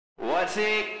What's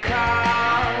it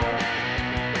called?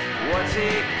 What's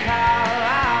it called?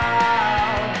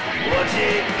 What's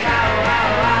it called?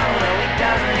 No, he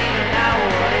doesn't even know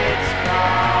what it's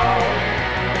called.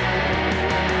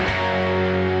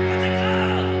 What's it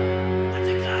called? What's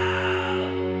it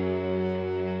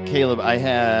called? Caleb, I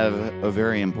have a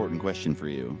very important question for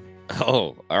you.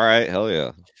 Oh, all right. Hell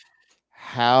yeah.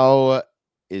 How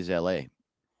is LA?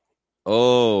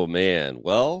 Oh, man.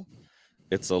 Well,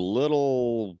 it's a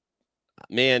little...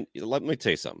 Man, let me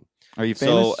tell you something. Are you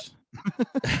famous?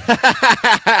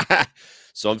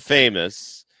 So I'm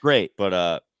famous. Great.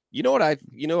 But you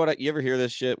ever hear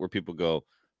this shit where people go,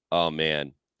 "Oh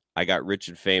man, I got rich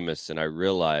and famous and I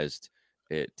realized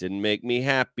it didn't make me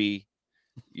happy."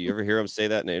 You ever hear them say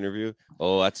that in an interview?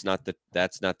 "Oh, that's not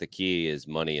the key is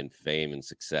money and fame and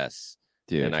success."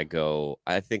 Dude. And I go,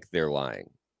 "I think they're lying.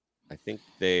 I think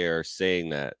they are saying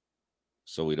that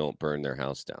so we don't burn their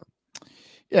house down."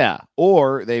 Yeah.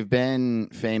 Or they've been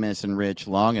famous and rich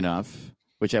long enough,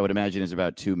 which I would imagine is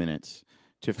about 2 minutes,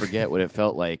 to forget what it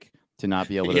felt like to not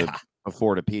be able to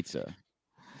afford a pizza.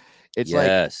 It's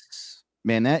like,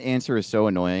 man, that answer is so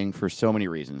annoying for so many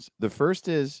reasons. The first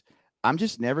is I'm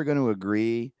just never going to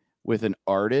agree with an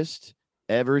artist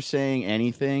ever saying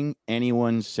anything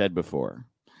anyone's said before.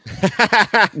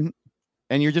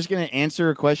 And you're just going to answer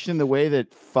a question the way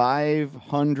that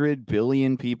 500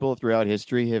 billion people throughout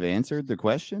history have answered the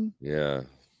question? Yeah.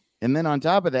 And then on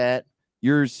top of that,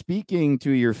 you're speaking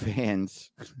to your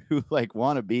fans who like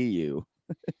want to be you.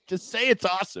 Just say it's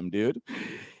awesome, dude.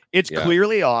 It's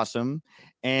clearly awesome.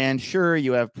 And sure,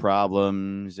 you have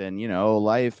problems and,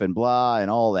 life and blah and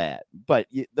all that. But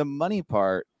the money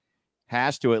part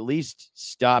has to at least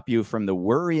stop you from the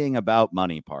worrying about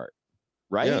money part,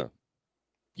 right? Yeah.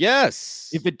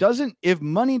 Yes. If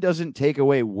money doesn't take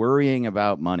away worrying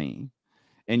about money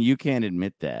and you can't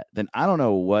admit that, then I don't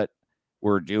know what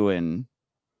we're doing,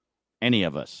 any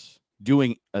of us,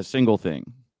 doing a single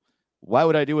thing. Why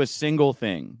would I do a single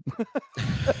thing?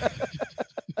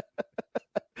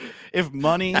 If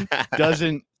money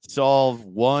doesn't solve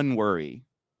one worry,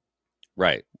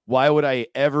 right? Why would I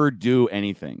ever do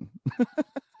anything?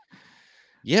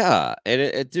 Yeah,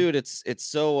 and dude, it's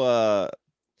so.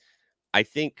 I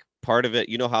think part of it,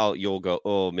 you know how you'll go,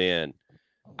 oh man,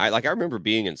 I remember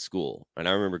being in school and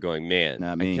I remember going, man,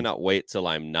 I cannot wait till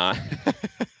I'm not.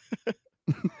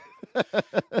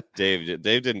 Dave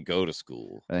didn't go to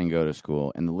school. I didn't go to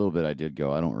school, and the little bit I did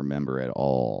go, I don't remember at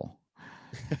all.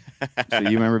 So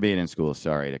you remember being in school?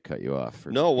 Sorry to cut you off.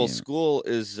 School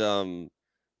is. I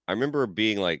remember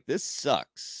being like, this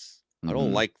sucks. I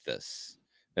don't like this.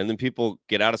 And then people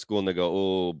get out of school and they go,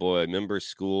 oh boy, remember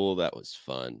school? That was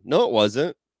fun. No, it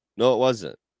wasn't.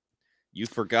 You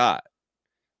forgot.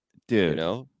 Dude. You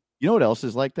know what else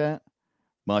is like that?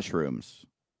 Mushrooms.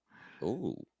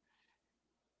 Oh.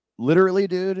 Literally,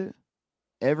 dude,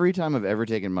 every time I've ever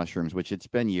taken mushrooms, which it's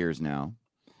been years now,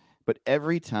 but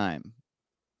every time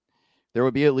there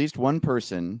would be at least one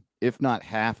person, if not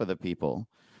half of the people,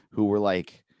 who were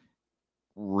like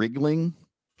wriggling,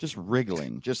 just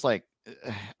like,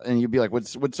 and you'd be like,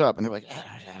 what's up? And they're like,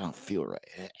 I don't feel right.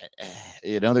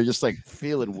 They're just like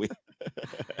feeling weird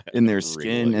in their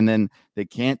skin. And then they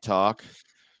can't talk.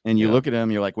 And you look at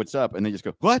them, you're like, what's up? And they just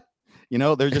go, what?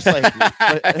 They're just like,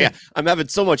 I'm having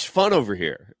so much fun over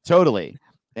here. Totally.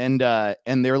 And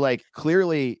they're like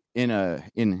clearly in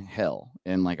hell,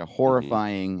 in like a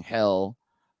horrifying hell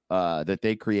that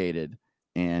they created.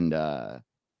 And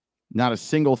not a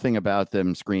single thing about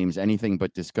them screams anything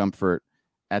but discomfort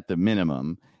at the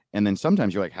minimum. And then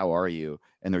sometimes you're like, how are you?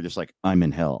 And they're just like, I'm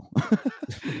in hell.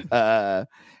 And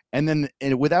then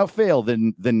without fail,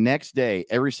 then the next day,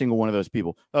 every single one of those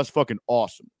people, that was fucking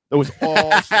awesome. That was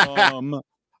awesome.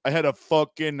 I had a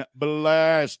fucking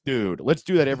blast, dude. Let's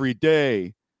do that every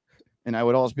day. And I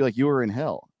would always be like, you were in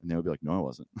hell. And they would be like, no, I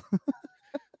wasn't.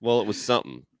 Well, it was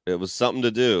something. It was something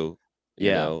to do.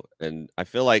 You know? And I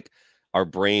feel like our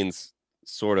brains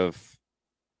sort of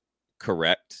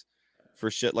correct for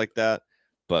shit like that.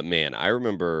 But man, I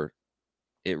remember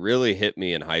it really hit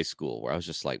me in high school where I was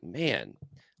just like, man,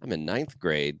 I'm in 9th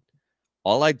grade.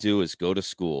 All I do is go to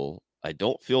school. I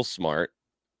don't feel smart.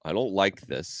 I don't like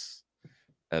this.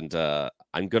 And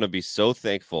I'm going to be so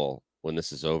thankful when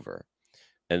this is over.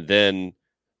 And then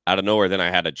out of nowhere, then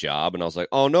I had a job and I was like,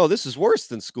 oh no, this is worse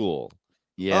than school.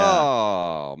 Yeah.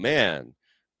 Oh man.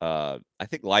 I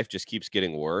think life just keeps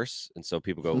getting worse. And so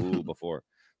people go, ooh, before.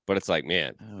 But it's like,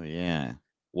 man. Oh yeah.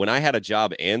 When I had a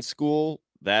job and school,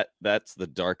 that's the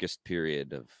darkest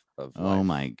period of life. Oh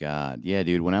my God. Yeah,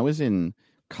 dude. When I was in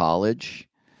college,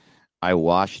 I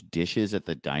washed dishes at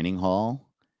the dining hall.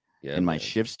 Yeah, and my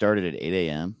shift started at 8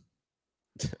 a.m.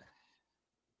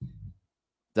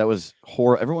 That was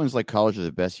horrible. Everyone's like, college are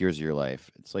the best years of your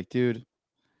life. It's like, dude,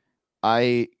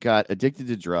 I got addicted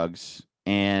to drugs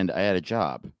and I had a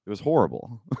job. It was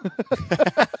horrible.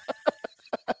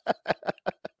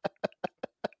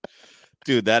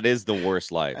 Dude, that is the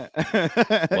worst life.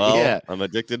 Well, Yeah. I'm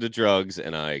addicted to drugs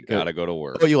and I gotta go to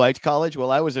work. Oh, you liked college? Well,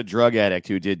 I was a drug addict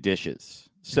who did dishes.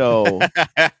 So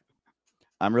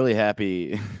I'm really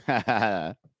happy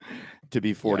to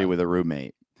be 40 Yeah. with a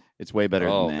roommate. It's way better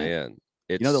Oh than that. man.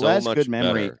 It's The so last much good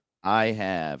memory better.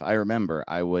 I remember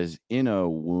I was in a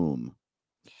womb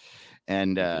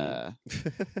and Mhm.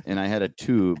 and I had a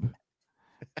tube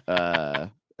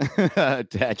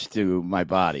attached to my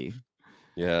body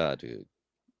Yeah, dude.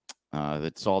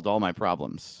 that solved all my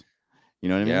problems. You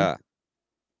know what I mean? Yeah.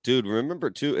 Dude, remember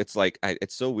too, it's like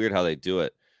it's so weird how they do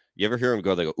it. You ever hear them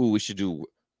go, they go, "Ooh, we should do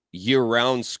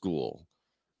year-round school."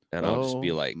 And I'll just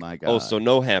be Oh like, my "Oh, God. so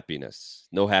no happiness.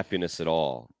 No happiness at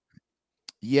all."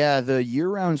 Yeah, the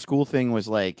year-round school thing was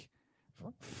like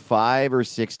 5 or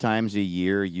 6 times a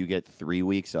year you get 3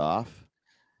 weeks off.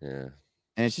 Yeah.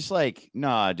 And it's just like,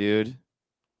 nah, dude.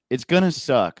 It's gonna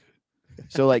suck.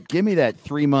 So like give me that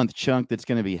 3-month chunk that's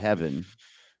gonna be heaven.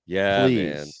 Yeah, man.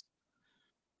 Please.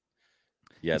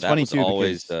 Yeah, It's that funny was too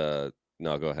always because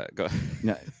no, go ahead. Go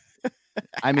no,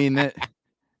 I mean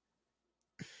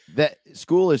that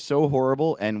school is so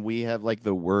horrible and we have like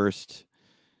the worst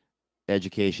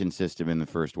education system in the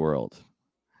first world.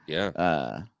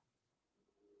 Yeah.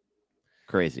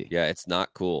 Crazy. Yeah, it's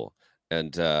not cool.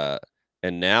 And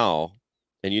now,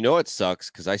 and you know it sucks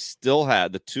because I still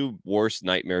had the two worst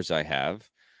nightmares I have.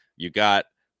 You got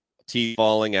teeth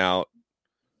falling out,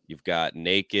 you've got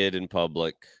naked in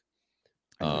public,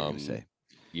 I know what you're gonna say.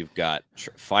 you've got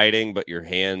fighting, but your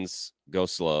hands go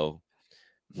slow,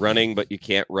 running, but you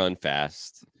can't run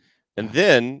fast. And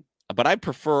then, but I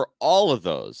prefer all of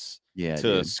those Yeah, to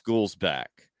dude. school's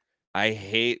back. I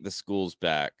hate the school's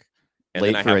back. And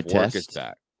Late then I for a have work is test.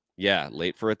 back. Yeah,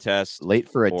 late for a test. Late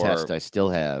for a Or test, I still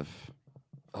have.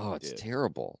 oh, it's Dude,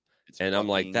 terrible. it's And I'm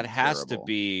like, that fucking has to terrible.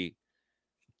 be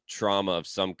trauma of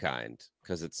some kind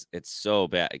because it's so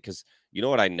bad. Because you know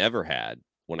what I never had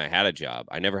when I had a job?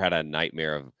 I never had a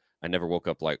nightmare of I never woke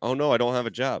up like, oh no, I don't have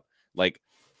a job. Like,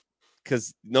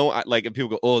 because no, like if people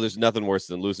go, oh, there's nothing worse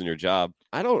than losing your job.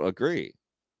 I don't agree.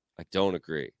 I don't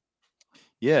agree.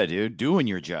 Yeah, dude, doing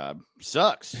your job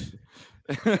sucks.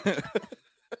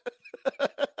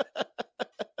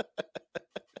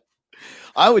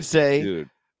 I would say Dude.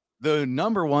 the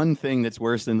number one thing that's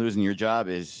worse than losing your job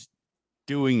is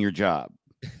doing your job.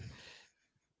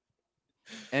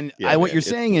 And Yeah, what man, you're it's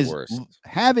saying the is worst.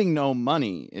 having no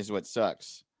money is what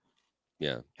sucks.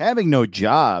 Yeah. Having no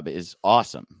job is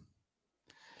awesome.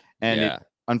 And Yeah.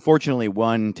 unfortunately,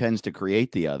 one tends to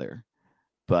create the other.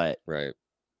 But Right.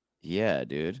 yeah,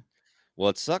 dude. Well,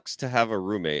 it sucks to have a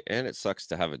roommate and it sucks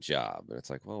to have a job. And it's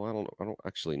like, well, I don't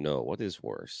actually know what is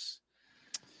worse.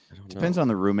 I don't Depends know. on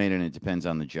the roommate and it depends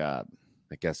on the job.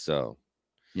 I guess so.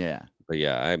 Yeah. But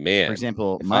yeah, For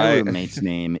example, if my roommate's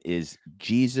name is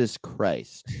Jesus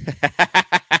Christ.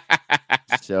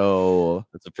 So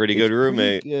that's a pretty it's good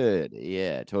roommate. pretty good.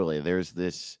 Yeah, totally. There's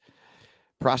this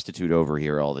prostitute over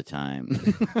here all the time.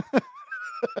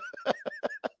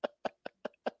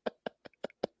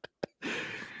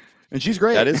 And she's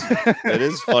great. That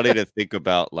is funny to think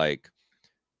about. Like,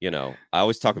 I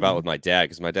always talk about with my dad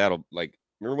because my dad will like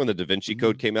remember when the Da Vinci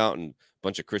Code came out and a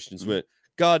bunch of Christians went,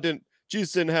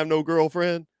 Jesus didn't have no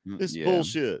girlfriend. This Yeah.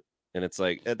 bullshit. And it's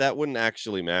like that wouldn't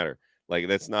actually matter. Like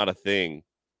that's not a thing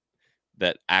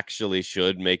that actually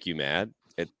should make you mad.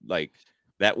 It like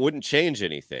that wouldn't change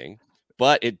anything,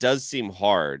 but it does seem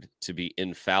hard to be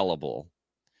infallible.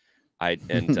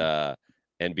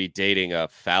 And be dating a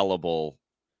fallible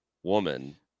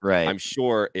woman. Right. I'm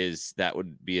sure that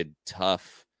would be a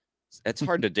tough. It's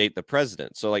hard to date the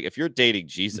president. So like if you're dating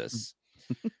Jesus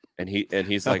and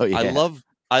he's like, Oh, yeah.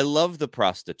 I love the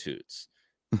prostitutes.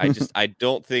 I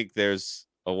don't think there's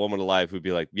a woman alive who'd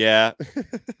be like, yeah,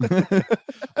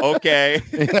 okay.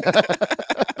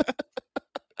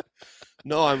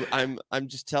 No, I'm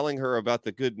just telling her about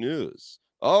the good news.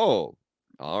 Oh,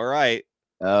 all right.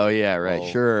 Oh yeah, right. Well,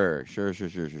 Sure.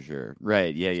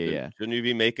 Right. Yeah. Shouldn't you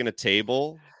be making a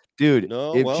table? Dude,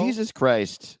 No, if well, Jesus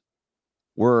Christ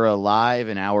were alive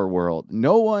in our world,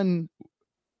 no one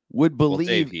would well,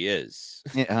 Dave, believe. he is.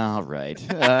 All right.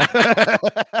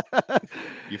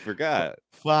 You forgot.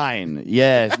 Fine.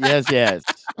 Yes.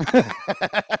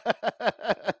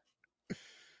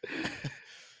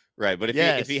 Right, but if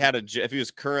Yes. if he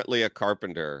was currently a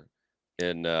carpenter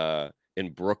in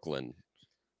Brooklyn,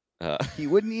 He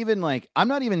wouldn't even like. I'm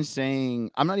not even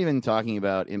talking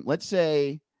about him. Let's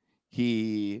say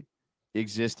he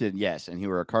existed, yes, and he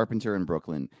were a carpenter in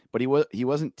Brooklyn, but he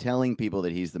wasn't telling people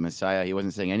that he's the Messiah. He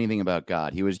wasn't saying anything about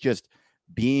God. He was just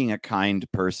being a kind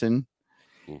person.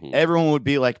 Mhm. Everyone would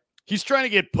be like, he's trying to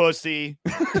get pussy.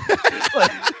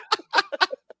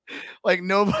 like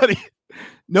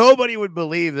nobody would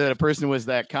believe that a person was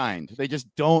that kind. They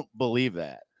just don't believe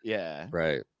that. Yeah.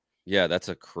 Right. Yeah, that's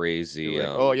a crazy. Like,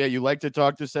 oh yeah, you like to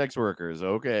talk to sex workers.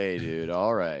 Okay, dude.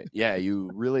 All right. Yeah,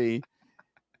 you really.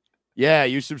 Yeah,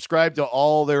 you subscribe to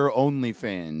all their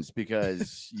OnlyFans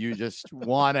because you just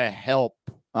want to help.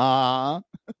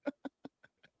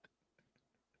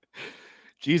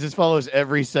 Jesus follows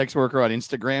every sex worker on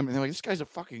Instagram, and they're like, "This guy's a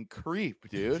fucking creep,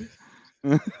 dude."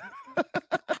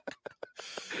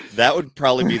 That would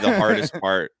probably be the hardest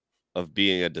part of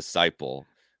being a disciple.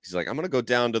 He's like, I'm going to go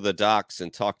down to the docks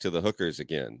and talk to the hookers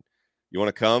again. You want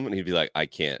to come? And he'd be like, I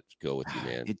can't go with you,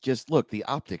 man. It just look, the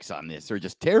optics on this are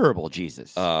just terrible,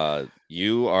 Jesus.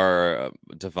 You are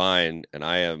divine, and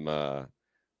I am.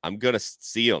 I'm going to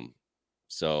see him,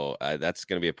 so that's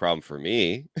going to be a problem for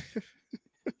me.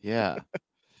 Yeah.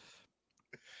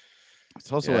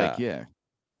 It's also like, I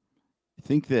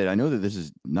think that I know that this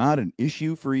is not an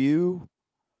issue for you.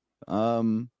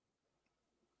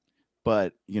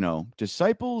 But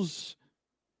disciples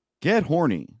get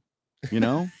horny,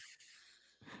 and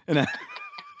and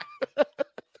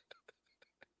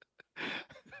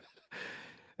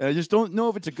I just don't know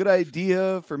if it's a good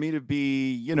idea for me to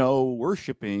be,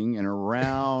 worshiping and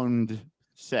around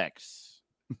sex.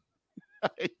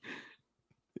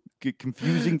 Get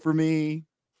confusing for me.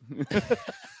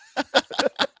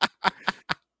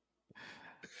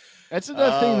 That's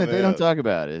another thing that they don't talk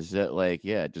about is that, like,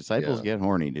 disciples get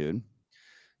horny, dude.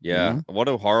 Yeah, what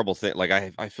a horrible thing. Like,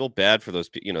 I feel bad for those,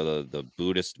 the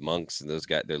Buddhist monks and those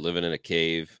guys. They're living in a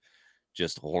cave,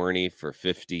 just horny for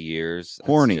 50 years.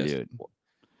 Horny, dude.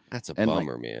 That's a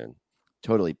bummer, man.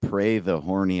 Totally pray the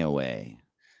horny away.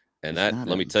 And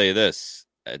let me tell you this,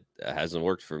 it hasn't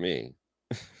worked for me.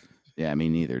 Yeah, me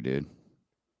neither, dude.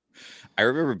 I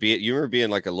remember being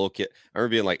like a little kid. I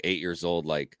remember being like 8 years old,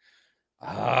 like,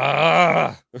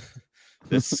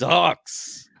 this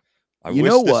sucks. I wish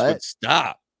this would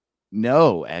stop.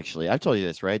 No, actually, I've told you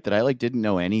this, right? That I didn't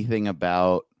know anything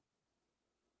about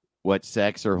what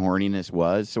sex or horniness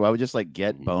was, so I would just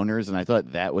get boners, and I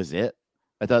thought that was it.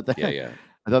 I thought that, I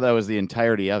thought that was the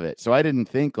entirety of it. So I didn't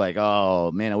think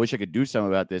oh man, I wish I could do something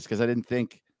about this, because it didn't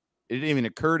even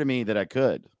occur to me that I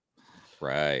could.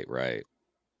 Right.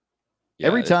 Yeah,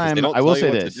 every time I will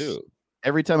say this,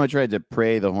 every time I tried to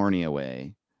pray the horny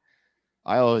away,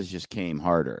 I always just came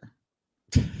harder.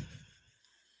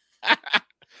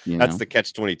 That's the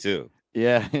catch-22.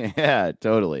 Yeah,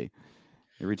 totally.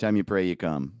 Every time you pray, you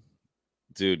come.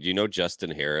 Dude,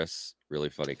 Justin Harris, really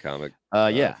funny comic.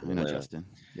 Yeah, I know Justin.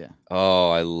 Yeah.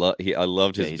 Oh, I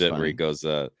loved his bit where he goes,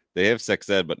 they have sex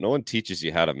ed, but no one teaches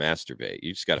you how to masturbate.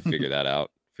 You just got to figure that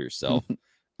out for yourself.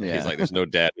 Yeah. He's like, there's no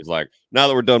dad. He's like, now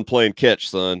that we're done playing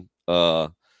catch, son, let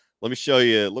me show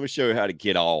you how to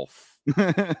get off.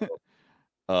 You're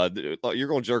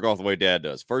gonna jerk off the way dad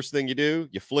does. First thing you do,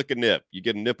 you flick a nip. You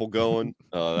get a nipple going.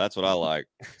 That's what I like.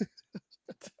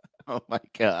 Oh my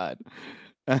God.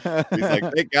 He's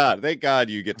like, thank God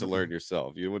you get to learn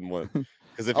yourself. You wouldn't want,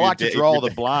 because if I like to draw the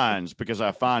blinds because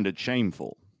I find it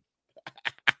shameful.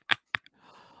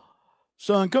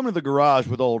 Son, come to the garage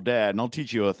with old dad and I'll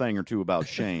teach you a thing or two about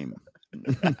shame.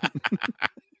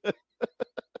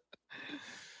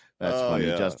 That's funny.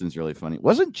 Yeah. Justin's really funny.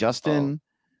 Wasn't Justin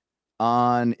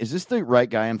on, is this the right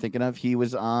guy I'm thinking of? He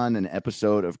was on an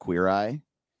episode of Queer Eye.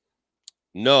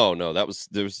 No,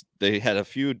 they had a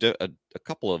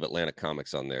couple of Atlanta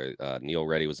comics on there. Neil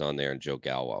Reddy was on there and Joe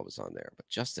Galwa was on there. But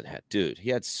Justin he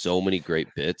had so many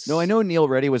great bits. No, I know Neil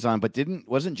Reddy was on, but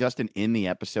wasn't Justin in the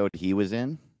episode he was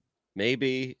in?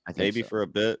 Maybe so. For a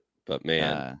bit. But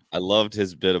man, I loved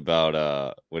his bit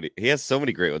about when he has so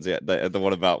many great ones. Yeah, the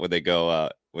one about when they go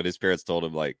when his parents told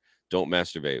him, like, don't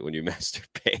masturbate. When you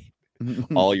masturbate,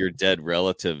 all your dead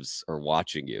relatives are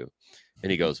watching you.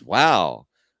 And he goes, wow,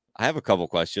 I have a couple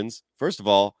questions. First of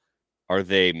all, are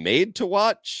they made to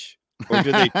watch or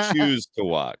do they choose to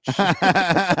watch?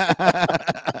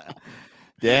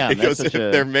 Damn. Because if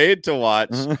they're made to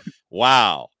watch,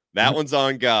 wow, that one's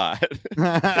on God.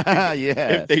 Yeah.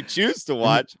 If they choose to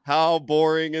watch, how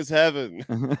boring is heaven?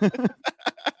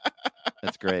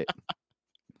 That's great.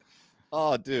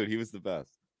 Oh, dude, he was the best.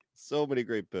 So many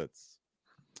great bits.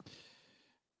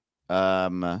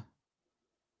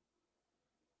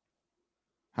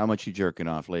 How much you jerking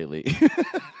off lately?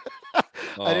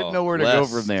 I didn't know where to go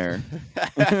from there.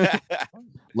 there.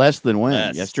 Less than when?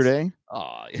 Less. Yesterday?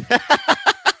 Oh,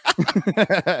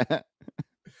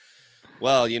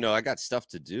 well, I got stuff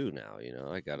to do now.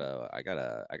 I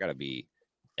gotta be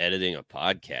editing a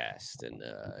podcast, and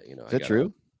Is that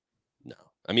true? No,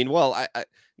 I mean, well,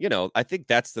 I think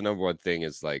that's the number one thing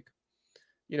is like,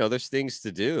 there's things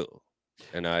to do,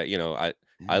 and I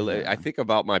think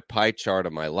about my pie chart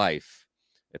of my life.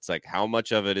 It's like how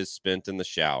much of it is spent in the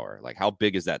shower, like how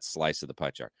big is that slice of the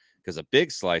pie chart? Because a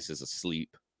big slice is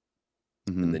asleep,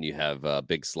 and then you have a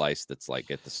big slice that's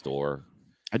like at the store.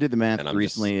 I did the math And I'm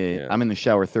recently. just, I'm in the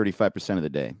shower 35% of the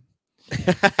day.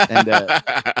 And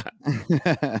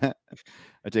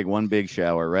I take one big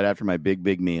shower right after my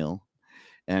big meal.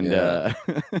 And yeah.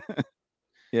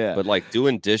 But like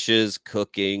doing dishes,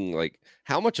 cooking, like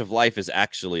how much of life is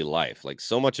actually life? Like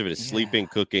so much of it is sleeping,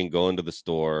 cooking, going to the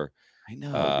store. I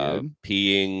know, dude.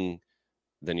 Peeing.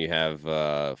 Then you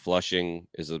have flushing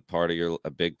is a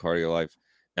big part of your life.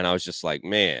 And I was just like,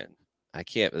 man, I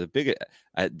can't.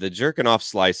 The jerking off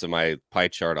slice of my pie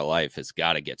chart of life has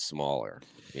got to get smaller.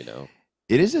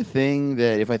 It is a thing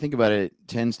that, if I think about it,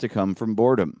 tends to come from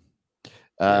boredom.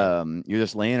 You're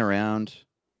just laying around,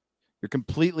 you're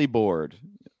completely bored,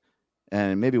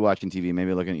 and maybe watching TV,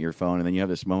 maybe looking at your phone, and then you have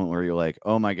this moment where you're like,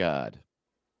 "Oh my god,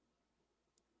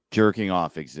 jerking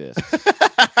off exists."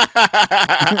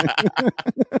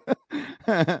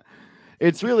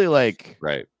 It's really like,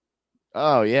 right.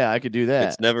 Oh yeah, I could do that.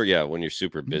 It's never, when you're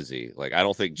super busy. Like I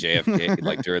don't think JFK,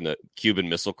 like during the Cuban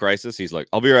Missile Crisis, he's like,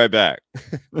 "I'll be right back."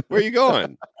 Where are you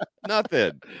going?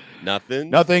 Nothing.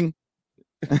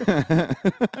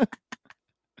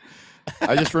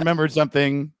 I just remembered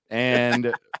something,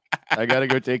 and I got to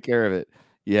go take care of it.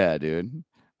 Yeah, dude.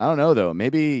 I don't know though.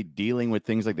 Maybe dealing with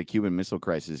things like the Cuban Missile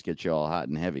Crisis gets you all hot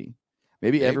and heavy.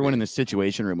 Maybe everyone in the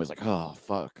Situation Room was like, "Oh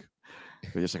fuck,"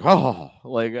 they're just like, "Oh,"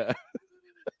 like.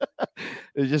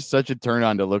 It's just such a turn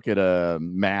on to look at a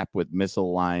map with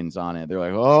missile lines on it. They're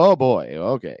like, "Oh boy,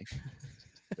 okay."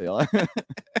 Maybe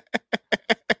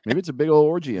it's a big old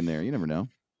orgy in there. You never know.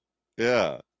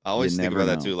 Yeah, I always think about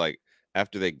that too. Like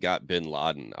after they got Bin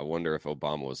Laden, I wonder if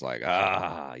Obama was like,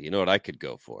 you know what I could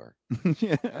go for?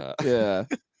 Yeah.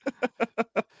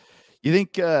 You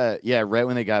think? Right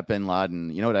when they got Bin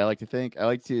Laden, you know what I like to think? I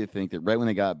like to think that right when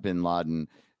they got Bin Laden,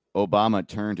 Obama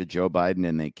turned to Joe Biden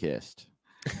and they kissed.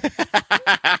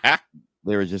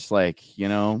 They were just like,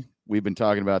 we've been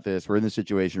talking about this. We're in the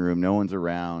Situation Room. No one's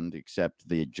around except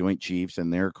the Joint Chiefs,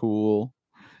 and they're cool.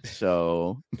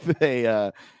 So they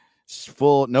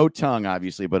no tongue,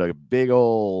 obviously, but a big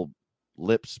old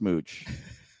lip smooch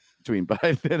between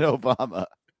Biden and Obama.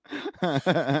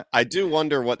 I do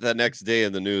wonder what the next day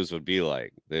in the news would be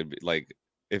like. They'd be like,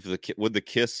 would the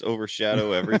kiss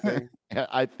overshadow everything?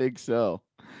 I think so.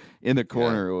 In the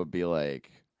corner, it would be like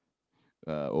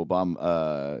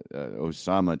Osama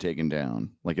taken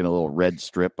down, like in a little red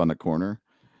strip on the corner.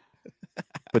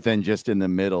 But then just in the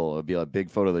middle, it'd be a big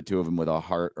photo of the two of them with a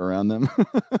heart around them.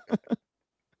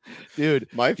 Dude,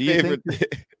 my favorite.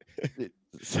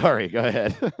 Sorry, go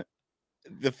ahead.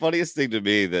 The funniest thing to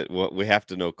me that what we have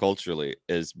to know culturally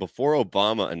is before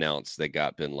Obama announced they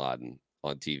got Bin Laden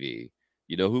on TV,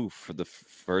 you know who for the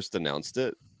first announced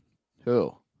it?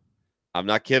 Who? I'm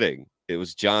not kidding. It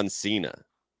was John Cena.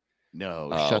 No,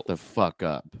 shut the fuck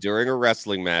up. During a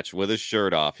wrestling match with his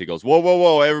shirt off, he goes,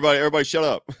 whoa, everybody shut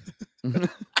up.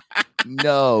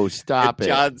 No, stop it.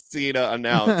 John Cena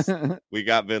announced we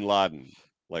got Bin Laden,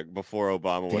 like before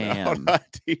Obama went out on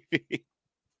TV.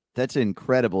 That's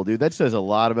incredible, dude. That says a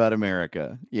lot about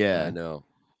America. Yeah. I know.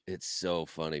 It's so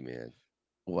funny, man.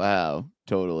 Wow.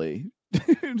 Totally.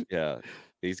 Yeah.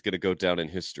 He's going to go down in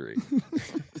history.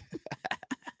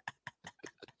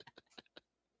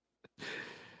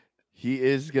 He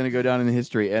is going to go down in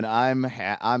history, and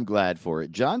I'm glad for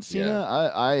it. John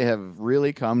Cena, I have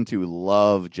really come to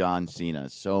love John Cena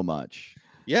so much.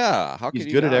 Yeah. He's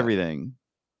good at everything.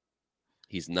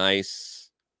 He's nice.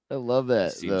 I love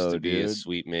that. He seems to be a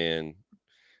sweet man.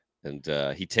 And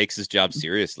he takes his job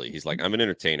seriously. He's like, I'm an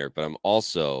entertainer, but I'm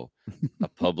also a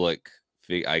public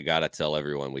figure. I got to tell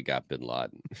everyone we got Bin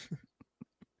Laden.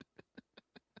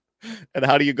 And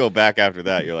how do you go back after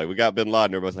that? You're like, we got Bin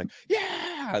Laden. Everybody's like,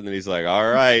 yeah. And then he's like,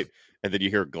 all right. And then you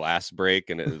hear glass break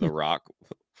and The Rock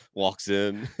walks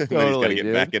in. And then he's got to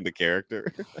get back into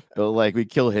character. Like we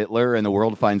kill Hitler and the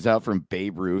world finds out from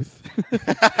Babe Ruth.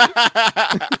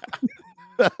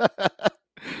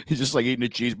 He's just like eating a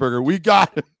cheeseburger. We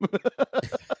got him.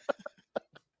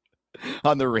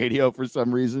 On the radio for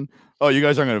some reason. Oh, you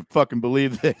guys aren't going to fucking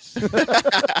believe this.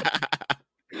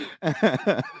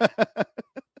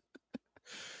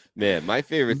 Man, my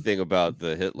favorite thing about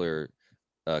the Hitler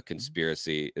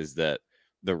conspiracy is that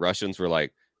the Russians were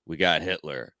like, "We got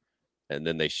Hitler," and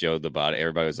then they showed the body.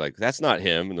 Everybody was like, "That's not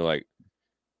him," and they're like,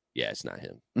 "Yeah, it's not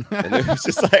him." And it was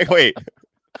just like, "Wait,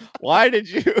 why did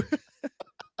you?"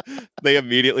 They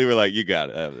immediately were like, "You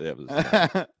got it." That was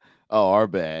Oh, our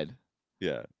bad.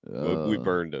 yeah, we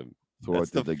burned him. That's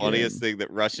the funniest thing,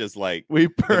 that Russia's like, We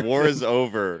the burned war him. is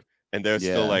over, and they're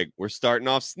still like, "We're starting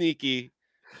off sneaky.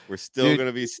 We're still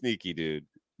gonna be sneaky, dude."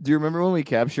 Do you remember when we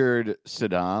captured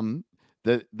Saddam?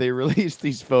 That they released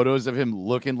these photos of him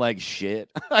looking like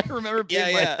shit. I remember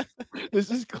being like,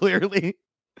 "This is clearly,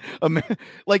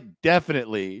 like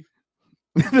definitely."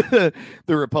 The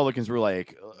Republicans were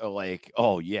like,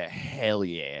 "Oh yeah, hell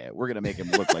yeah, we're gonna make him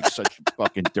look like such a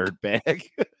fucking dirtbag."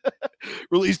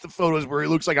 Release the photos where he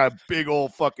looks like a big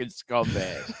old fucking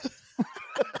scumbag.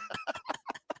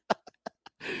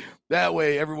 That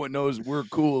way, everyone knows we're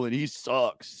cool and he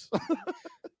sucks.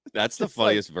 That's the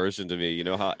funniest version to me. You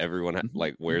know how everyone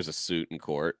like wears a suit in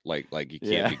court, like you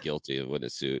can't be guilty of with a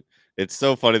suit. It's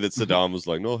so funny that Saddam was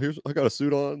like, "No, I got a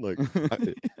suit on. Like,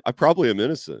 I probably am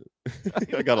innocent.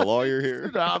 I got a lawyer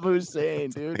here." Saddam Hussein,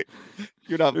 dude.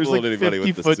 You're not There's fooling like anybody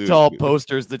with the 50-foot suit. tall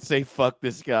posters that say "fuck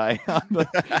this guy" on the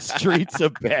streets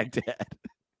of Baghdad.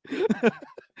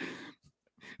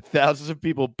 Thousands of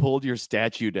people pulled your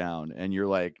statue down, and you're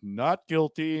like, "Not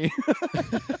guilty."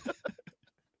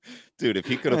 Dude, if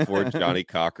he could afford Johnny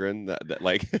Cochran, that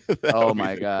like, that oh would be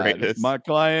my the god, greatest. my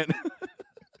client.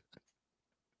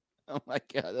 Oh my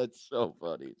god, that's so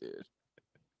funny, dude.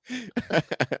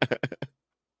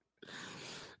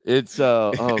 It's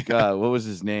oh god, what was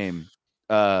his name?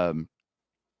 Rob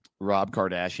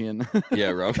Kardashian.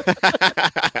 Yeah, Rob.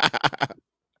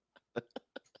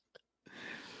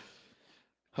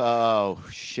 Oh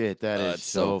shit, that is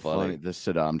so funny. funny. The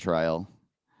Saddam trial.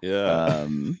 Yeah.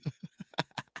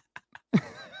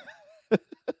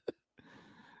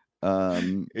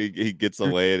 He gets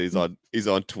away and he's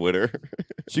on Twitter.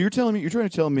 So you're trying to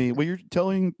tell me, well, you're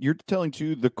telling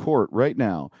to the court right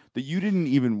now that you didn't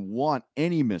even want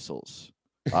any missiles.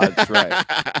 That's right.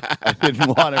 I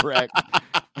didn't want Iraq.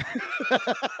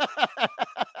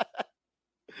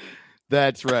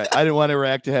 That's right. I didn't want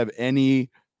Iraq to have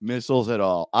any missiles at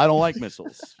all. I don't like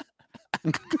missiles.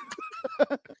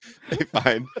 They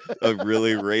find a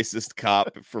really racist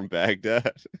cop from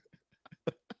Baghdad.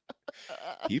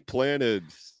 He planted.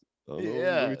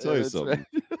 Let me tell you something.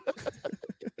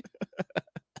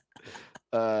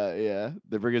 Right. Yeah.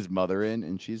 They bring his mother in,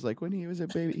 and she's like, when he was a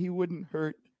baby, he wouldn't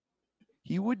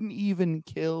even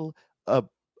kill a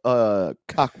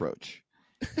cockroach.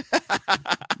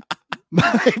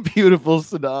 My beautiful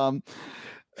Saddam.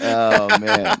 Oh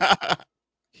man.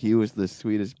 He was the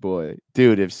sweetest boy.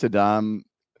 Dude, if Saddam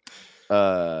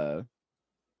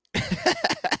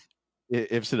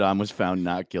if Saddam was found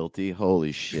not guilty,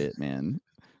 holy shit, man.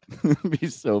 It'd be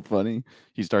so funny.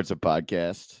 He starts a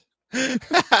podcast.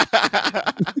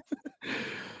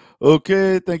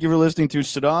 Okay, thank you for listening to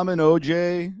Saddam and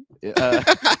OJ.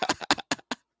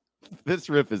 This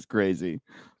riff is crazy.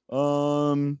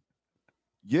 Yeah,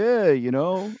 you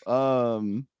know,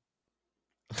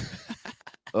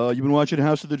 you've been watching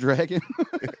House of the Dragon?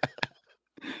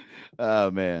 Oh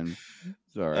man.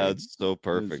 Sorry. That's so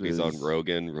perfect. He's on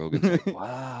Rogan. Rogan's like,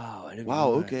 wow. I didn't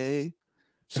realize. Okay.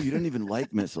 So you don't even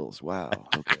like missiles. Wow.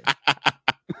 Okay.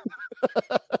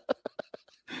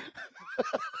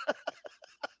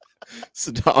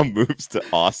 Saddam moves to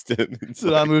Austin.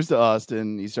 Saddam moves to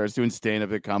Austin. He starts doing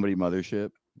stand-up at Comedy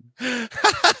Mothership.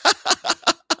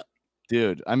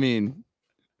 Dude, I mean...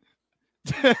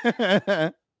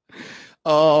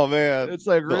 Oh man, it's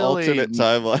like the really alternate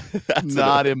timeline.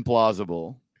 Not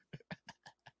implausible.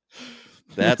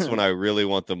 That's when I really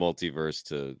want the multiverse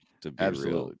to be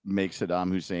Absolutely. real. Make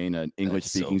Saddam Hussein an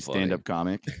English-speaking so stand-up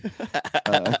comic.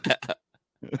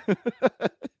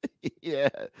 Yeah,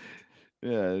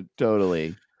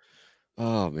 totally.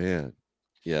 Oh man,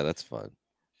 yeah, that's fun.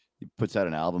 He puts out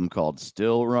an album called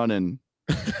 "Still Running."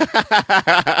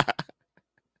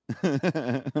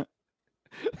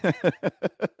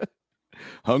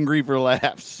 Hungry for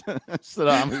laughs.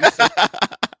 Saddam Hussein.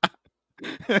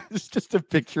 It's just a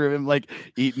picture of him like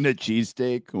eating a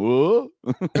cheesesteak. Whoa.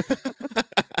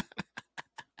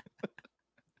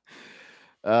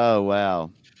 Oh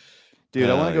wow. Dude,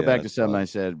 I want to go back to something I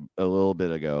said a little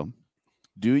bit ago.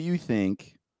 Do you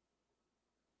think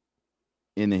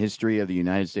in the history of the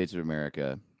United States of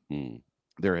America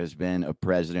there has been a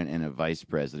president and a vice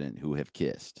president who have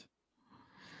kissed?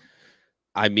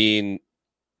 I mean,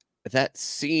 that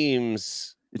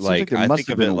seems It seems like there I must think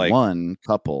have of it been like, one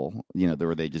couple,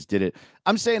 where they just did it.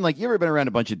 I'm saying, like, you ever been around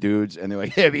a bunch of dudes and they're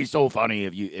like, "Hey, it'd be so funny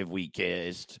if we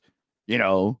kissed,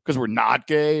 because we're not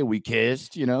gay, we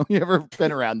kissed." You ever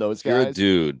been around those if you're a guys?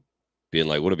 dude being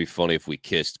like, "Would it be funny if we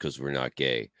kissed because we're not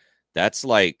gay?" That's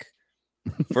like,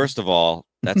 first of all,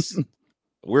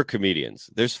 we're comedians.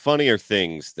 There's funnier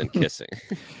things than kissing.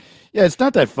 Yeah, it's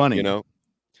not that funny.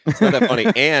 It's not that funny.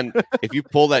 And if you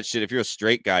pull that shit, if you're a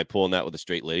straight guy pulling that with a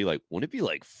straight lady, like, wouldn't it be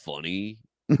like funny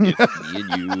if me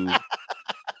and you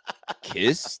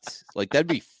kissed? Like, that'd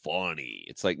be funny.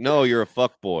 It's like, no, you're a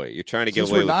fuck boy. You're trying to get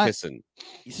away with kissing.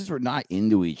 Since we're not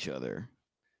into each other,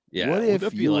 Yeah. what Would if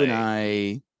it be you like... and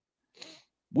I?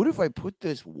 What if I put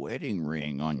this wedding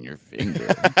ring on your finger?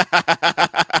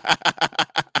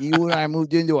 You and I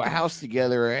moved into a house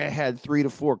together. I had 3 to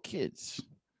 4 kids.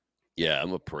 Yeah,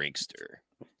 I'm a prankster.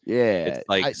 Yeah, It's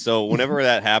like, so whenever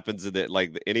that happens, in it,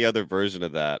 like any other version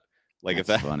of that, like if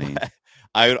that's that funny.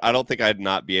 I don't think I'd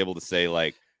not be able to say,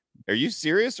 like, are you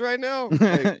serious right now?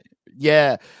 Like,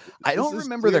 yeah, I don't is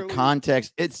remember the clearly...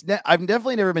 context. I've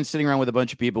definitely never been sitting around with a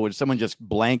bunch of people where someone just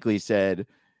blankly said,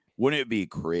 "Wouldn't it be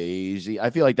crazy?"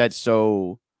 I feel like that's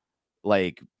so,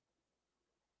 like,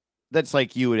 that's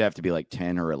like you would have to be like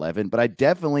 10 or 11. But I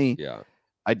definitely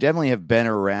have been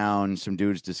around some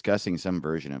dudes discussing some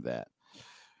version of that.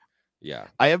 Yeah.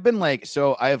 I have been like,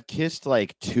 so I have kissed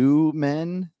like 2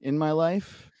 men in my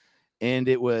life, and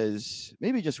it was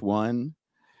maybe just one,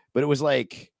 but it was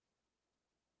like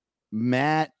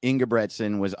Matt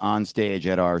Ingebretson was on stage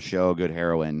at our show, Good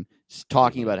Heroin,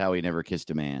 talking about how he never kissed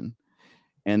a man.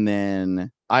 And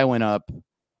then I went up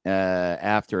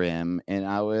after him, and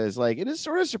I was like, it is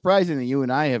sort of surprising that you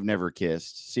and I have never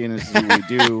kissed, seeing as we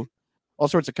do all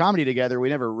sorts of comedy together. We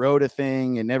never wrote a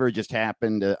thing. It never just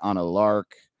happened on a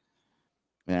lark.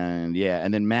 And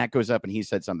and then Matt goes up and he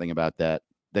said something about that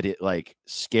it like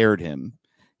scared him.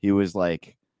 He was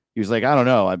like, I don't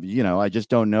know. I just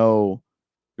don't know.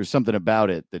 There's something about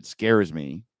it that scares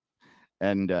me.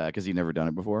 And because he'd never done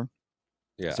it before.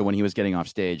 Yeah. So when he was getting off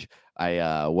stage,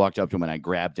 I walked up to him and I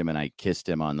grabbed him and I kissed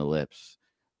him on the lips.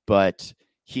 But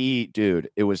dude,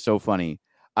 it was so funny.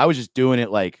 I was just doing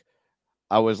it like,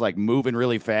 I was like moving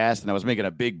really fast and I was making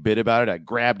a big bit about it. I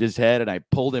grabbed his head and I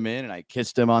pulled him in and I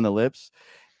kissed him on the lips.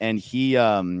 And he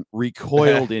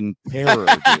recoiled in terror.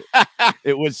 Dude.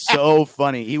 It was so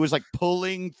funny. He was like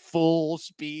pulling full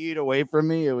speed away from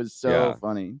me. It was so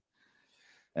funny.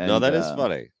 And, no, that is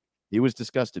funny. He was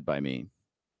disgusted by me.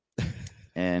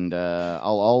 And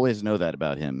I'll always know that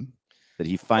about him, that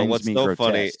he finds me grotesque.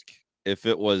 Funny, if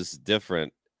it was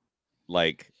different,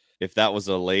 like if that was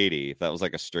a lady, if that was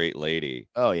like a straight lady,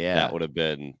 that would have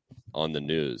been on the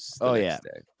news the next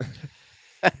day.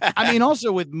 I mean,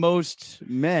 also with most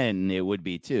men, it would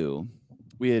be too.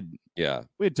 We had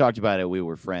talked about it. We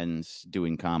were friends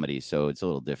doing comedy, so it's a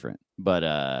little different. But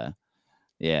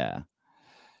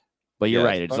but you're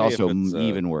right. It's also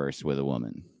even worse with a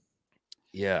woman.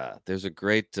 Yeah, there's a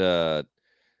great.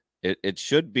 It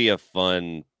should be a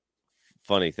funny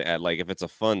thing. Like if it's a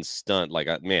fun stunt,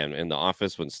 like man, in The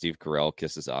Office when Steve Carell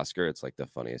kisses Oscar, it's like the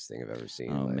funniest thing I've ever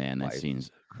seen. Oh man, that scene's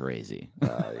crazy.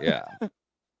 Yeah.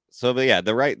 So, but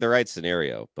the right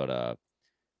scenario, but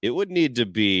it would need to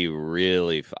be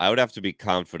really. I would have to be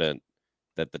confident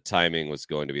that the timing was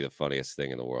going to be the funniest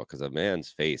thing in the world, because a man's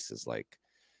face is like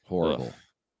horrible,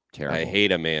 terrible. I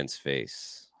hate a man's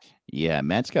face. Yeah,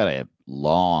 Matt's got a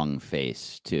long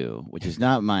face too, which is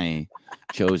not my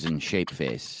chosen shape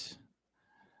face.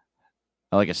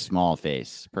 I like a small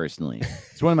face personally.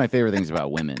 It's one of my favorite things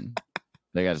about women.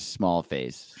 They got a small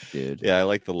face, dude. Yeah, I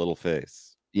like the little face.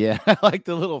 Yeah, I like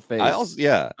the little face. I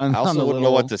also wouldn't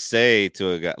know what to say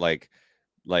to a guy. Like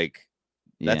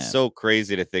that's so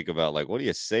crazy to think about. Like, what do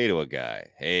you say to a guy?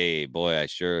 Hey, boy, that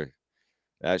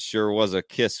sure was a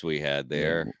kiss we had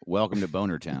there. Yeah, welcome to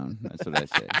Boner Town. That's what I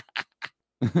say.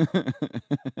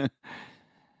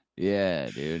 Yeah,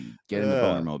 dude. Get in the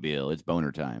boner mobile. It's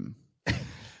boner time.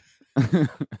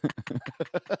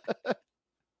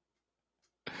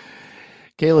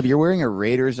 Caleb, you're wearing a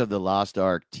Raiders of the Lost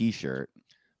Ark t-shirt.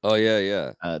 Oh,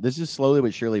 yeah. This is slowly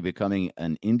but surely becoming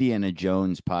an Indiana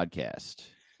Jones podcast.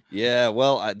 Yeah,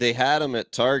 well, they had them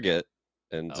at Target,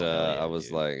 and I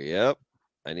was like, yep,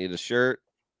 I need a shirt,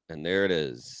 and there it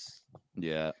is.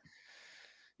 Yeah.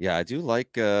 Yeah, I do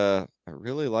like, I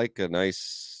really like a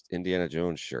nice Indiana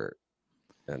Jones shirt.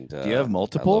 And do you have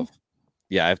multiple?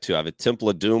 I have 2. I have a Temple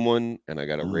of Doom one, and I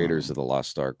got a Raiders of the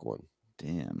Lost Ark one.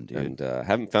 Damn, dude. And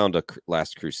haven't found a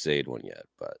Last Crusade one yet,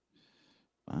 but.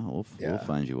 Wow, we'll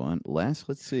find you one. Let's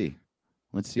see.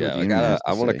 Let's see. Yeah,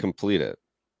 I want to complete it.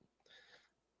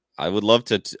 I would love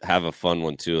to have a fun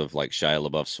one too of like Shia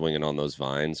LaBeouf swinging on those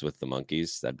vines with the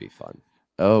monkeys. That'd be fun.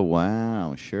 Oh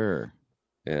wow, sure.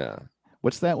 Yeah.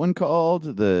 What's that one called?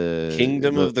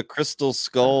 Kingdom The of the Crystal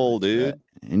Skull, that's right.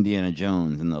 dude. Indiana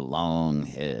Jones and the long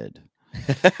head.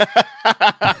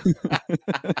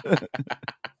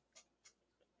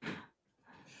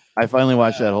 I finally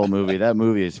watched that whole movie. That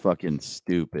movie is fucking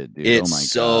stupid, dude. It's oh my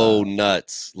so god.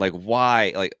 nuts. Like,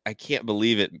 why? Like, I can't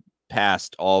believe it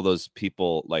passed all those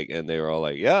people. Like, and they were all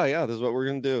like, "Yeah, this is what we're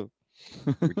gonna do.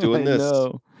 We're doing I this."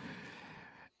 know.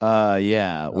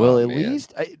 Yeah. Well, Oh at man.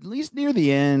 least near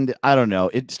the end, I don't know.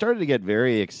 It started to get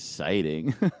very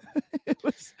exciting. It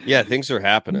was, Yeah, things are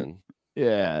happening,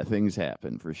 yeah, things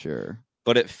happen for sure.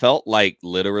 but it felt like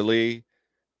literally.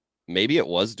 Maybe it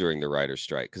was during the writer's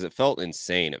strike because it felt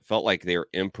insane. It felt like they were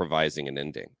improvising an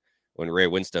ending. When Ray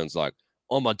Winstone's like,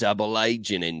 "I'm a double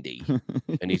agent, Indy,"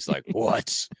 and he's like,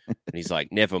 "What?" And he's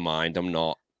like, "Never mind, I'm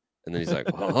not." And then he's like,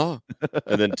 "Huh?"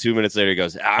 And then 2 minutes later, he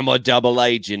goes, "I'm a double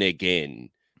agent again."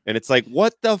 And it's like,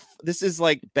 what the? This is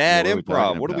like bad What are we improv.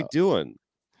 talking What are we about? doing?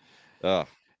 Ugh.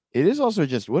 It is also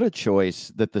just what a choice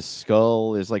that the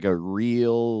skull is like a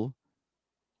real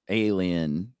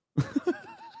alien.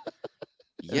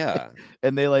 Yeah.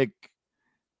 And they like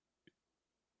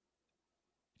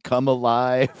come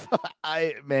alive.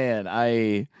 I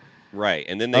Right.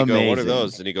 And then they go, "What are amazing.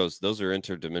 those?" And he goes, "Those are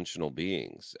interdimensional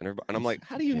beings." And I'm like,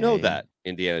 "How do you know Okay. that,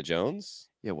 Indiana Jones?"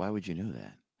 Yeah, why would you know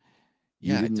that?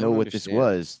 You Yeah, I didn't know don't what this understand.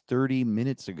 was 30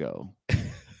 minutes ago.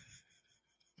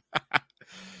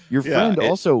 Your Yeah, friend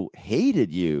also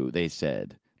hated you, they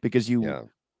said, because yeah,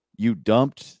 you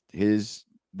dumped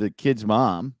the kid's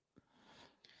mom.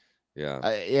 yeah,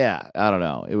 I don't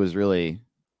know. It was really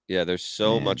yeah. There's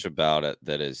so man. much about it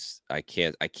that is I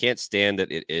can't stand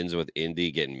that it ends with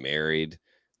Indy getting married.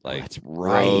 Oh, Like that's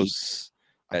right. gross.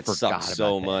 I That sucks forgot about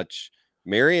so that. much.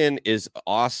 Marion is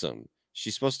awesome.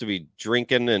 She's supposed to be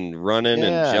drinking and running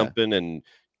and Yeah. jumping and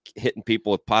hitting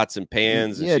people with pots and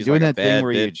pans, and Yeah, she's doing like a that thing bad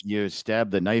where bitch. you stab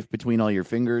the knife between all your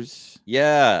fingers.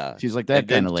 Yeah, She's like that and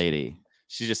kind then of lady.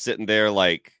 she's just sitting there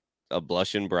like a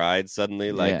blushing bride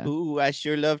suddenly, like, Yeah. "Ooh, I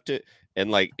sure love to." And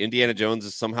like Indiana Jones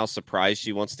is somehow surprised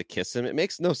she wants to kiss him. It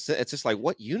makes no sense. It's just like,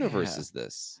 what universe Yeah. is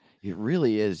this? It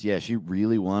really is. Yeah, she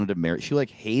really wanted to marry. She like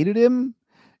hated him,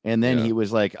 and then Yeah, he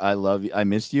was like, "I love you. I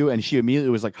missed you," and she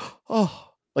immediately was like, "Oh,"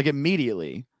 like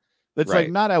immediately. That's like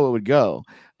right. not how it would go.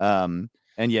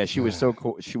 And yeah, she was so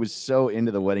cool. She was so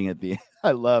into the wedding at the end.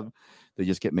 I love they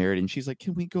just get married, and she's like,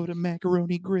 "Can we go to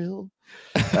Macaroni Grill?"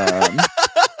 Um,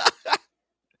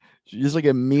 she just like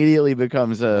immediately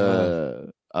becomes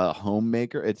Ugh, a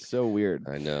homemaker. It's so weird.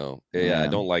 I know. Yeah, I Yeah,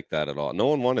 don't like that at all. No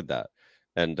one wanted that.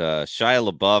 And Shia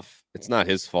LaBeouf, it's not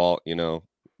his fault,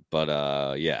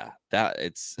 but yeah, that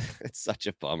it's it's such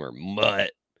a bummer.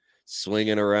 Mutt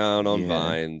swinging around on yeah.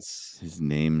 vines. His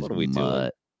name's What are we doing?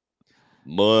 Mutt.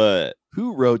 Mutt.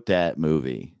 Who wrote that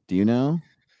movie? Do you know?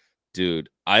 Dude,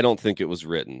 I don't think it was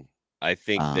written. I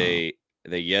think Oh, they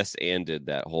yes anded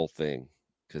that whole thing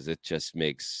because it just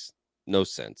makes no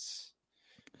sense.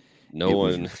 No it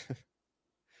was one.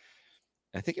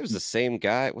 I think it was the same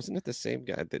guy. Wasn't it the same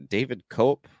guy? That David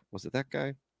Cope? Was it that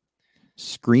guy?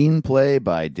 screenplay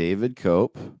by David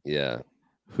Cope, Yeah,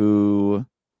 who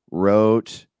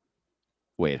wrote.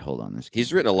 Wait, hold on. This he's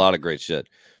can't be written a right. lot of great shit,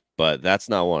 but that's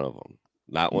not one of them.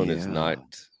 That one is not. Yeah,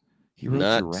 he wrote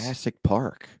Not. Jurassic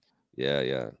Park, Yeah,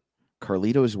 yeah,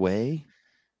 Carlito's Way,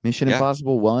 Mission yeah,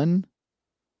 Impossible 1.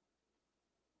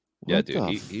 yeah, What dude.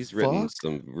 the He's written fuck?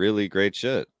 some really great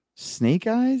shit. Snake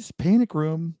Eyes, Panic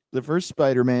Room, the first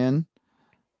Spider-Man.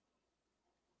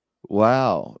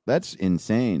 Wow, that's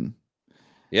insane.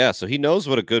 Yeah, so he knows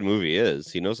what a good movie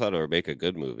is. He knows how to make a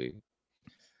good movie.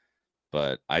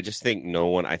 But I just think no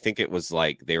one. I think it was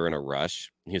like they were in a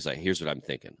rush. He was like, "Here's what I'm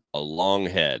thinking: a long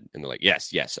head." And they're like,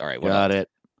 "Yes, yes. All right. What Got else?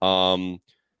 it. Um,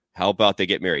 how about they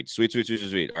get married? Sweet, sweet, sweet, sweet,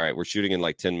 sweet. All right, we're shooting in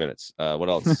like 10 minutes. What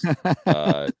else?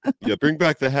 Yeah, bring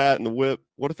back the hat and the whip.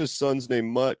 What if his son's named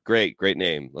Mutt? Great, great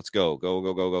name. Let's go, go,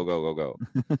 go, go, go, go, go,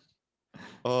 go.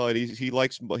 Oh, and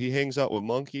he hangs out with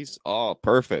monkeys. Oh,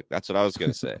 perfect. That's what I was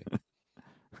gonna say.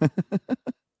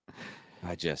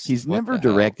 He's What never the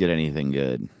hell? directed anything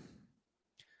good.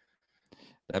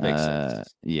 That makes sense.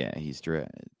 Yeah, he's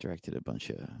directed a bunch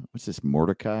of what's this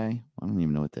Mordecai? I don't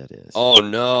even know what that is. Oh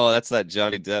no, that's that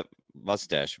Johnny Depp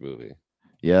mustache movie.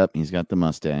 Yep, he's got the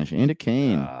mustache and a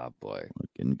cane, Ah, boy.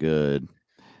 looking good.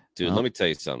 Dude, let Well, me tell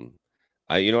you something.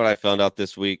 You know what I found out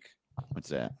this week what's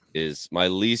that? is my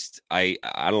least. I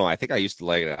don't know. I think I used to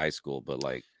like it in high school, but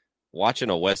like watching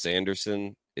a Wes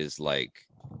Anderson is like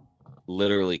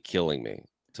literally killing me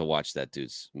to watch that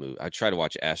dude's movie. I try to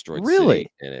watch Asteroid Really?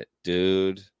 City in it,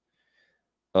 dude.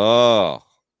 Oh,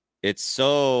 it's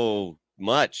so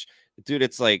much, dude.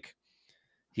 It's like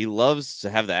he loves to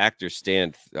have the actors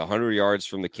stand 100 yards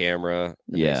from the camera,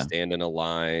 and they Yeah. stand in a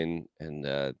line,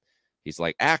 and he's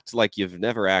like, act like you've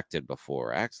never acted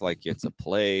before. Act like it's a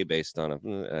play based on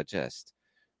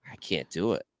I can't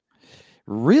do it.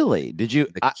 Really? Did you?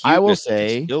 The I will cuteness just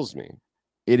say kills me.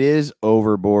 it is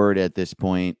overboard at this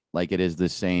point. Like it is the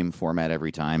same format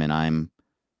every time, and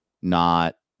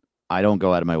not. I don't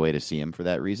go out of my way to see him for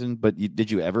that reason. But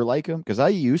did you ever like him? Because I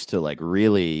used to like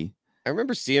really. I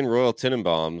remember seeing Royal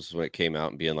Tenenbaums when it came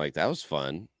out and being like, that was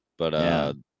fun. But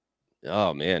Yeah.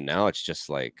 oh man, now it's just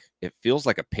like it feels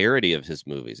like a parody of his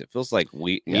movies. It feels like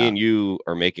me Yeah. and you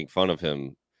are making fun of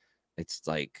him. It's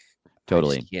like I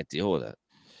Totally. just can't deal with it.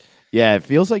 Yeah, it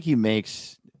feels like he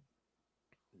makes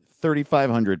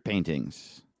 3,500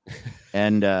 paintings,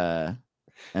 and then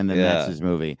that's Yeah. his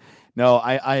movie. No,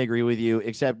 I agree with you,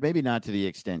 except maybe not to the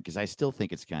extent because I still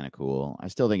think it's kind of cool. I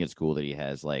still think it's cool that he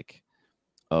has like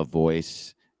a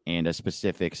voice and a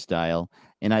specific style,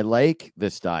 and I like the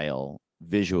style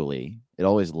visually. It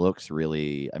always looks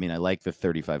really. I mean, I like the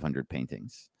 3,500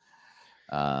 paintings.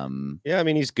 Yeah, I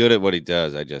mean he's good at what he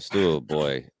does. Oh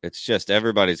boy. It's just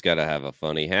everybody's gotta have a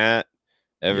funny hat.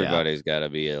 Yeah, Everybody's gotta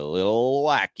be a little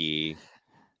wacky.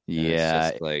 And it's yeah,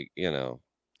 just like, it's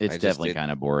I just definitely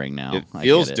kind of boring it now. I get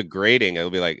feels it. degrading. It'll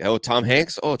be like, oh, Tom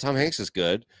Hanks. Oh, Tom Hanks is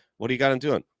good. What do you got him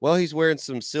doing? Well, he's wearing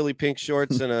some silly pink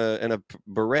shorts and a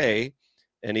beret,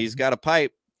 and he's got a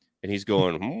pipe, and he's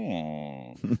going,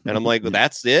 and I'm like, well,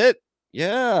 that's it.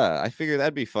 Yeah, I figure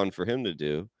that'd be fun for him to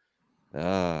do.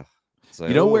 It's like,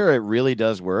 You know oh, where it really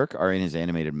does work are in his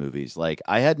animated movies. Like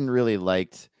I hadn't really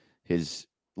liked his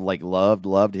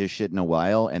loved his shit in a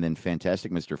while, and then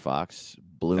Fantastic Mr. Fox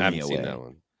blew I me haven't seen that away.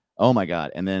 one. Oh my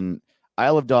god! And then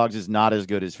Isle of Dogs is not as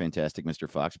good as Fantastic Mr.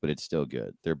 Fox, but it's still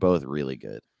good. They're both really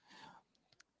good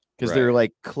because they're Right.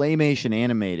 like claymation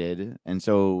animated, and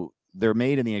so they're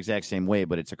made in the exact same way,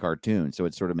 but it's a cartoon, so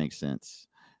it sort of makes sense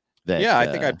that. Yeah, I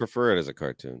think I'd prefer it as a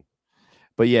cartoon.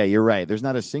 But yeah, you're right. There's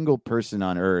not a single person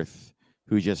on Earth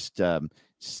who just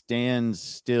stands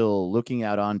still looking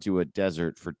out onto a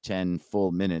desert for 10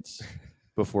 full minutes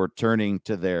before turning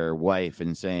to their wife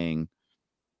and saying,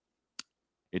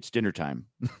 it's dinner time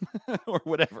or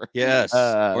whatever. Yes.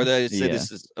 Or they say Yeah.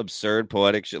 this is absurd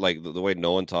poetic shit, like the way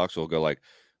Nolan talks will go like,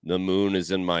 the moon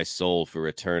is in my soul for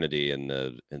eternity in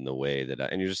the way that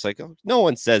and you're just like, oh, no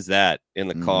one says that in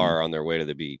the Mm-mm. car on their way to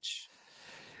the beach.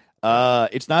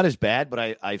 It's not as bad, but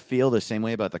I feel the same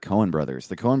way about the Coen brothers.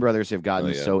 The Coen brothers have Oh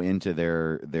gotten yeah. so into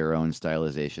their own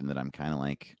stylization that I'm kind of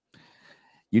like,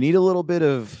 you need a little bit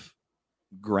of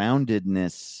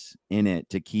groundedness in it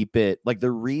to keep it like the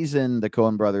reason the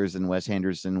Coen brothers and Wes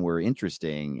Anderson were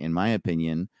interesting, in my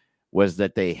opinion, was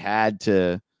that they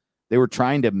were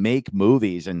trying to make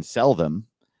movies and sell them,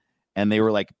 and they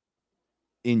were like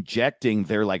injecting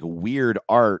their like weird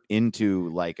art into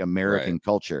like American Right.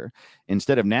 culture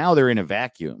instead of now they're in a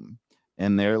vacuum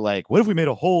and they're like, what if we made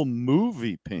a whole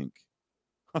movie pink?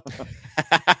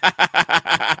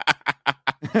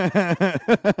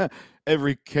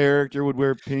 Every character would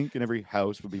wear pink and every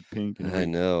house would be pink and I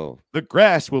know. the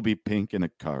grass will be pink and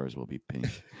the cars will be pink.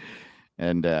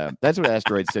 And that's what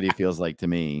Asteroid City feels like to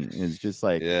me. It's just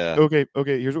like, Yeah. okay,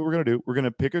 here's what we're going to do. We're going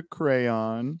to pick a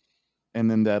crayon and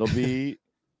then that'll be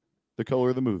the color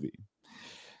of the movie.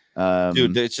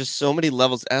 Dude, there's just so many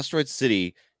levels. Asteroid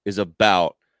City is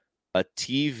about a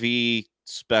TV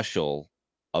special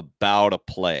about a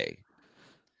play.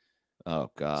 Oh,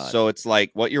 God. So it's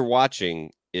like what you're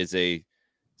watching is a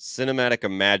cinematic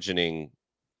imagining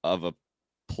of a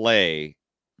play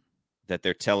that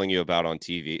they're telling you about on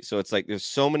TV. So it's like there's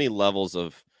so many levels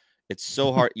of it's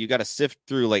so hard. You got to sift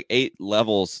through like 8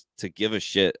 levels to give a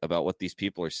shit about what these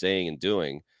people are saying and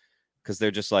doing because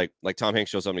they're just like Tom Hanks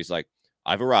shows up and he's like,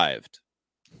 I've arrived.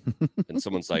 And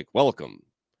someone's like, welcome.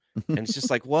 And it's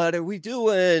just like, what are we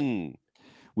doing?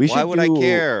 Why would I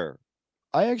care?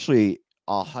 I actually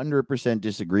 100%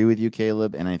 disagree with you,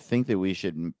 Caleb, and I think that we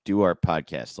should do our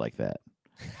podcast like that.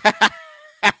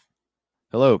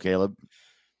 Hello, Caleb.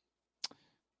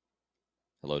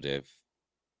 Hello, Dave.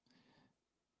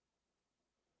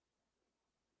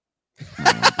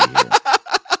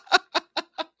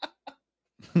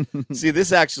 See,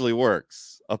 this actually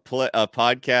works. A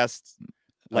podcast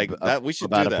like that. We should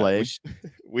about do a that. play.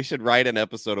 We should write an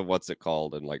episode of what's it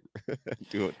called and like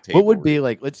do it. What would be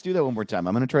like? Let's do that one more time.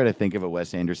 I'm gonna try to think of a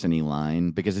Wes Anderson-y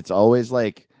line because it's always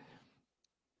like,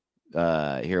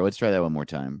 here. Let's try that one more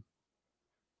time.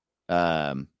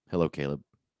 Hello, Caleb.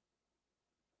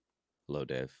 Hello,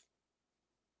 Dave.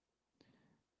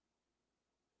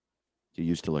 You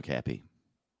used to look happy.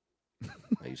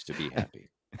 I used to be happy.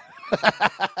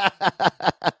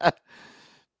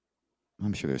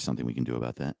 I'm sure there's something we can do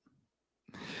about that.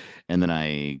 And then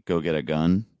I go get a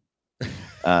gun.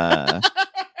 That's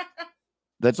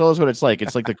always what it's like.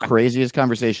 It's like the craziest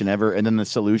conversation ever, and then the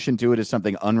solution to it is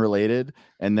something unrelated,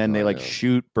 and then they like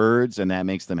shoot birds, and that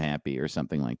makes them happy or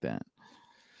something like that.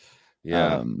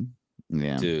 Yeah,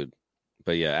 yeah, dude.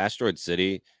 But yeah, Asteroid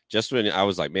City. Just when I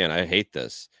was like, man, I hate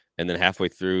this, and then halfway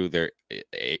through, there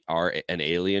are an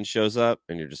alien shows up,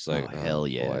 and you're just like, oh hell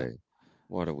yeah, boy,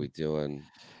 what are we doing?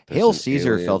 Hail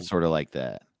Caesar felt sort of like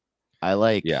that. I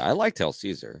liked Hail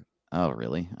Caesar. Oh,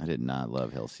 really? I did not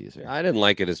love Hail Caesar. I didn't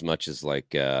like it as much as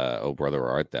like Oh Brother Where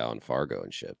Art Thou and Fargo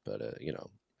and shit, but it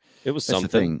was That's something.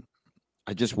 The thing.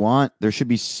 I just want there should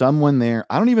be someone there.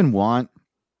 I don't even want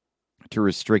to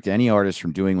restrict any artist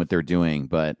from doing what they're doing,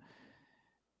 but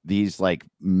these like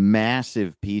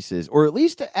massive pieces, or at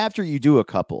least after you do a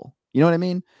couple, you know what I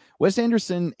mean? Wes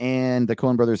Anderson and the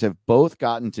Coen brothers have both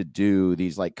gotten to do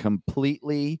these like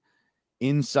completely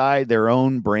inside their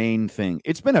own brain thing.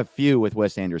 It's been a few with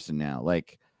Wes Anderson now,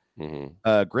 like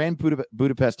Grand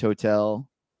Budapest Hotel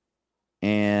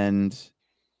and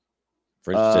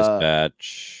French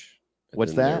Dispatch.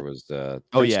 What's that? There was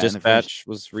French Dispatch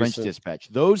was recent. French Dispatch.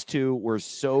 Those two were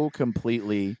so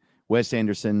completely Wes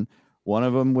Anderson. One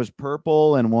of them was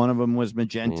purple and one of them was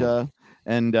magenta.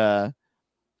 And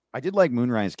I did like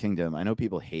Moonrise Kingdom. I know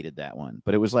people hated that one,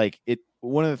 but it was like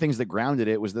one of the things that grounded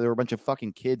it was that there were a bunch of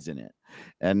fucking kids in it.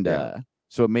 And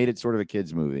so it made it sort of a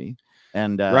kids movie.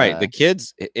 And right, the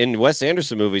kids in Wes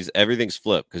Anderson movies, everything's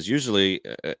flipped because usually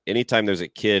anytime there's a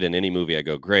kid in any movie, I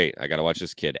go, great, I got to watch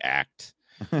this kid act.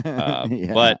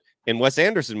 But in Wes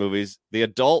Anderson movies, the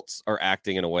adults are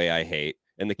acting in a way I hate,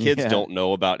 and the kids don't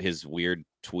know about his weird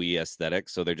twee aesthetic,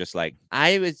 so they're just like,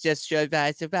 I was just showed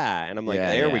by, and I'm like,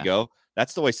 there we go.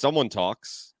 That's the way someone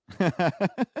talks.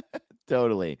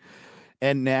 Totally.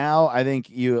 And now I think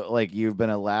you've been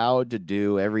allowed to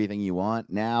do everything you want.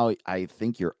 Now I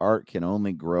think your art can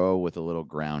only grow with a little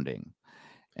grounding.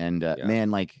 And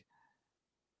man, like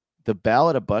the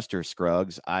Ballad of Buster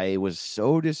Scruggs, I was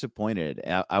so disappointed.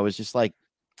 I was just like,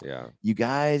 you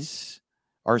guys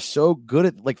are so good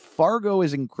at, like, Fargo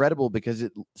is incredible because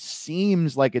it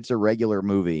seems like it's a regular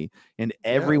movie and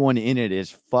everyone in it is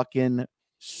fucking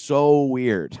so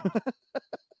weird.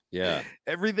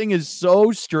 Everything is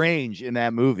so strange in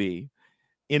that movie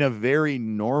in a very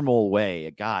normal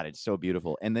way. God, it's so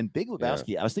beautiful. And then Big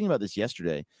Lebowski, I was thinking about this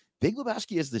yesterday. Big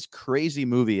Lebowski is this crazy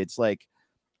movie. It's like,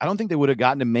 I don't think they would have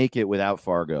gotten to make it without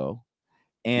Fargo.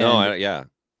 And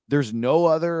there's no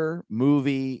other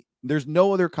movie, there's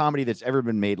no other comedy that's ever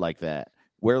been made like that,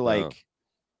 where like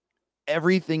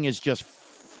everything is just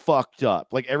fucked up.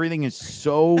 Like everything is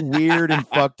so weird and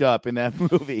fucked up in that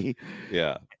movie.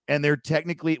 Yeah. And they're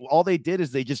technically, all they did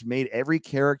is they just made every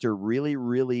character really,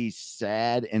 really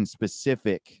sad and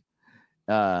specific,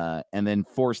 and then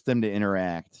forced them to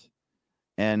interact.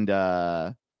 And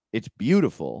it's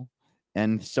beautiful.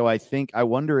 And so I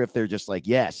wonder if they're just like,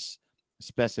 yes,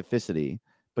 specificity,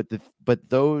 but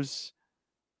those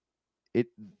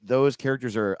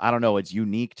characters are, I don't know, it's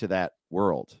unique to that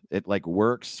world. It like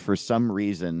works for some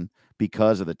reason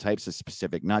because of the types of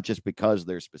specific, not just because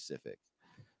they're specific.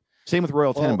 Same with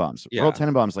Royal Tenenbaums. Royal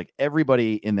Tenenbaums, like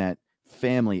everybody in that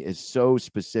family is so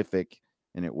specific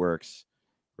and it works.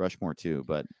 Rushmore too,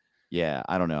 but yeah,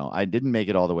 I don't know. I didn't make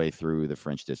it all the way through the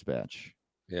French Dispatch.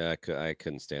 Yeah, I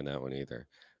couldn't stand that one either.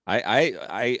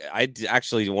 I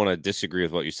actually want to disagree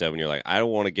with what you said when you're like, I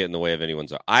don't want to get in the way of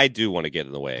anyone's art. I do want to get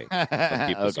in the way of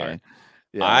people's art.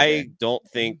 Yeah, I don't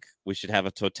think we should have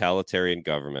a totalitarian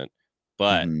government,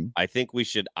 but I think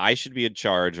I should be in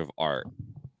charge of art.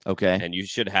 Okay. And you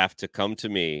should have to come to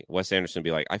me, Wes Anderson,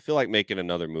 be like, I feel like making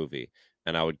another movie.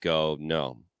 And I would go,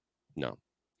 no.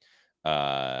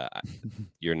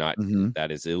 You're not,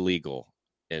 that is illegal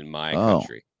in my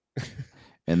country.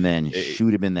 And then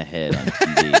shoot him in the head on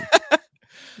TV.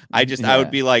 I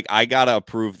would be like, I gotta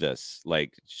approve this.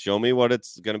 Like, show me what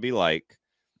it's gonna be like,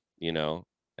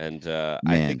 and I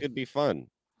think it'd be fun.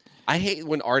 I hate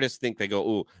when artists think they go,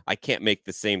 "Ooh, I can't make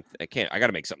the same. I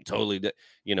gotta make something totally,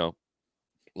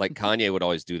 Like Kanye would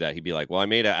always do that. He'd be like, "Well, I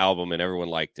made an album and everyone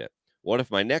liked it. What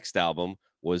if my next album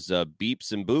was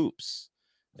beeps and boops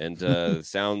and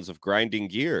sounds of grinding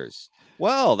gears?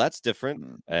 Well, that's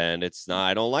different, and it's not.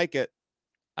 I don't like it.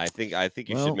 I think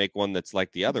you should make one that's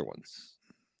like the other ones."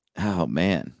 Oh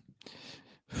man,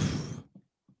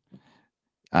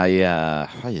 I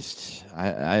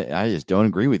just don't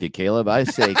agree with you, Caleb. I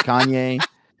say Kanye.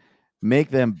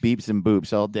 make them beeps and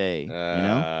boops all day.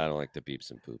 I don't like the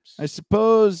beeps and poops. I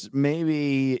suppose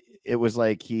maybe it was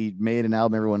like he made an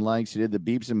album everyone likes. He did the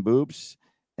beeps and boops,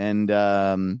 and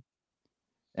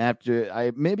after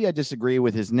I disagree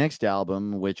with his next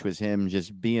album, which was him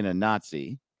just being a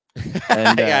Nazi.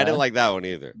 And, yeah, I didn't like that one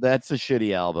either. That's a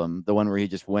shitty album. The one where he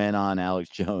just went on Alex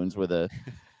Jones with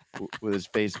his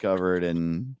face covered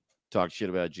and talked shit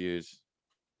about Jews.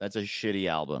 That's a shitty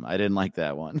album. I didn't like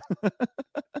that one.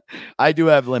 I do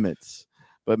have limits,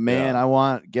 but man, I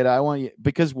want you,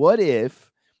 because what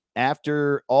if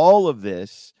after all of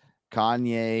this,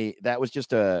 Kanye, that was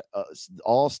just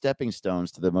all stepping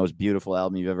stones to the most beautiful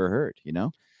album you've ever heard.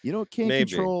 You can't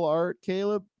control art,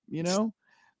 Caleb.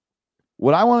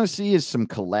 What I want to see is some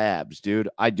collabs, dude.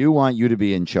 I do want you to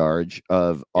be in charge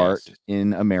of art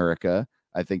in America.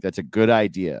 I think that's a good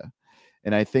idea.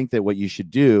 And I think that what you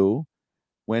should do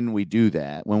when we do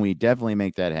that, when we definitely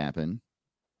make that happen,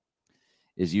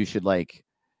 is you should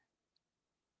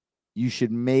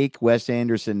make Wes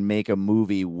Anderson make a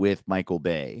movie with Michael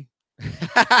Bay.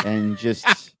 And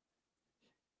just,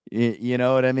 you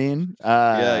know what I mean?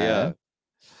 Yeah.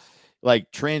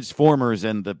 Like Transformers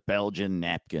and the Belgian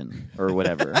napkin or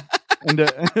whatever. And,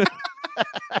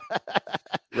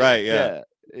 right, yeah.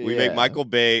 We make Michael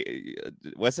Bay.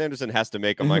 Wes Anderson has to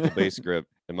make a Michael Bay script,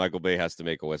 and Michael Bay has to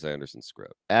make a Wes Anderson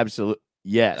script. Absolutely.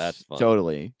 Yes, that's fun.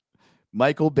 Totally.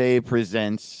 Michael Bay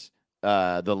presents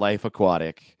The Life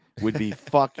Aquatic would be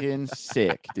fucking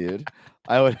sick, dude.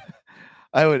 I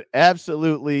would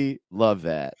absolutely love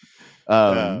that.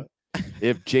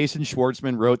 If Jason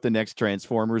Schwartzman wrote the next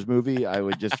Transformers movie, I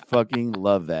would just fucking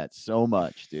love that so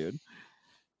much, dude.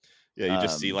 Yeah, you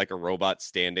just see like a robot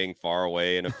standing far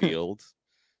away in a field.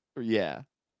 Yeah.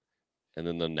 And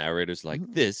then the narrator's like,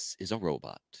 this is a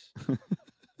robot.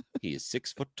 He is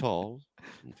 6 foot tall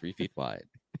and 3 feet wide.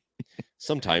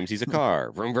 Sometimes he's a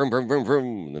car. Vroom, vroom, vroom, vroom,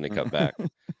 vroom. And then they cut back.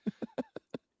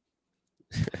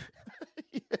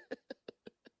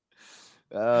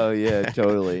 Oh, yeah,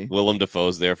 totally. Willem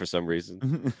Dafoe's there for some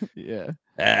reason. Yeah.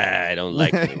 I don't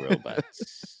like the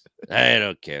robots. I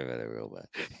don't care about the robots.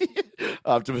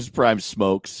 Optimus Prime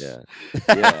smokes. Yeah.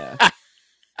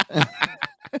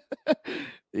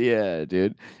 Yeah,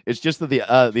 dude. It's just that the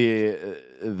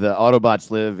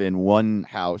Autobots live in one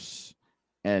house,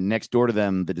 and next door to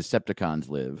them, the Decepticons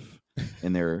live,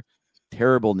 and they're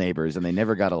terrible neighbors, and they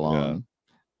never got along.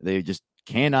 Yeah. They just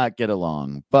cannot get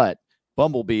along. But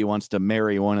Bumblebee wants to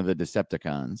marry one of the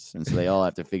Decepticons, and so they all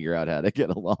have to figure out how to get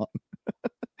along.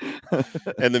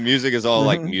 And the music is all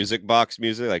like music box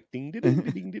music, like ding ding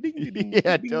ding ding ding ding.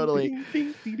 Yeah, totally.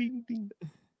 Ding, ding, ding, ding.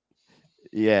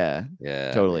 Yeah,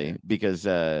 totally. Man.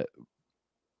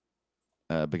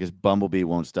 Because Bumblebee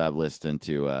won't stop listening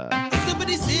to. Oh,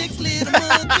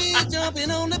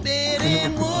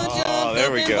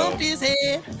 there we go. I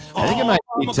think it might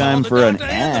be time for an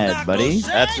ad, buddy.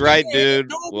 That's right,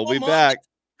 dude. We'll be back.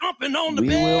 We will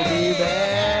be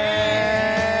back.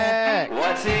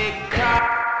 What's it called?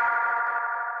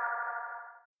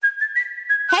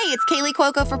 Hey, it's Kaylee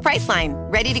Cuoco for Priceline.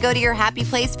 Ready to go to your happy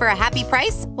place for a happy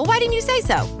price? Well, why didn't you say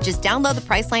so? Just download the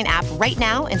Priceline app right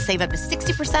now and save up to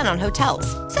 60% on hotels.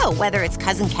 So whether it's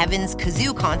Cousin Kevin's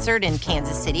Kazoo Concert in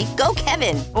Kansas City, go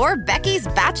Kevin, or Becky's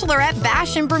Bachelorette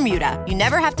Bash in Bermuda, you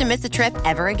never have to miss a trip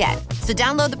ever again. So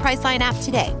download the Priceline app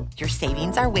today. Your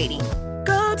savings are waiting.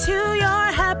 Go to your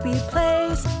happy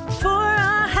place for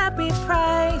a happy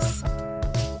price.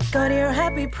 Go to your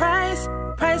happy price,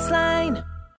 Priceline.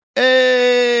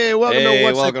 Hey, welcome to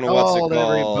What's It Called,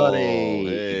 everybody.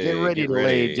 Hey, get ready to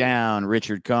lay down,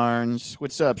 Richard Carnes.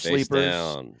 What's up, Face sleepers?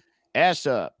 down. Ass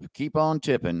up. Keep on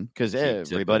tipping, because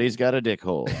everybody's got a dick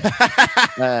hole.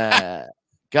 God,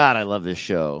 I love this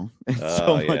show. It's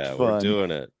so much fun. We're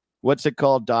doing it. What's It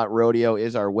Called .rodeo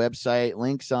is our website.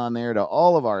 Links on there to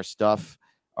all of our stuff,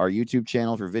 our YouTube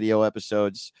channel for video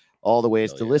episodes, all the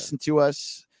ways to listen to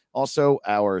us. Also,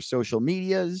 our social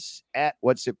medias at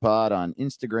What's It Pod on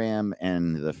Instagram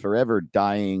and the forever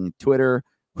dying Twitter.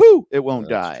 Whoo, it won't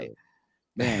die. True.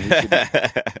 Man, we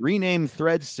should rename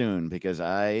Threads soon because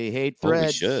I hate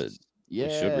Threads. We should. Yeah.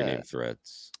 We should rename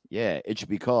Threads. Yeah, it should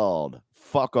be called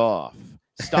Fuck Off.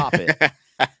 Stop it.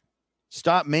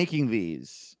 Stop making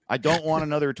these. I don't want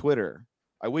another Twitter.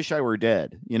 I wish I were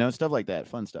dead. Stuff like that.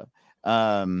 Fun stuff.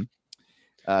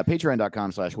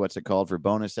 Patreon.com/What's It Called for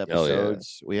bonus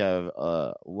episodes. Yeah. We have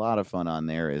a lot of fun on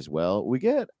there as well. We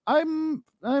get, I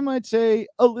might say,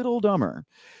 a little dumber.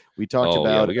 We talked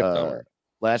about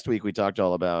last week. We talked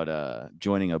all about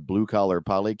joining a blue collar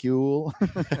polycule.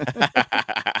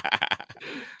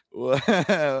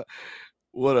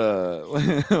 what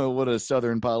a what a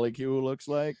Southern polycule looks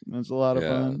like. That's a lot of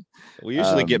fun. We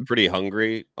usually get pretty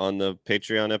hungry on the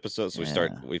Patreon episodes. So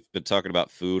we've been talking about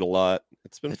food a lot.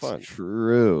 It's been fun.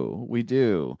 True. We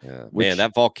do. Yeah. Man,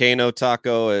 that volcano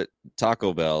taco at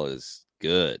Taco Bell is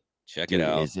good. Check it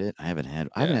out. Is it? I haven't had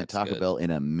Taco Bell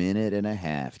in a minute and a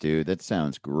half, dude. That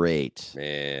sounds great.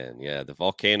 Man, yeah, the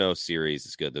volcano series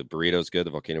is good. The burrito's good,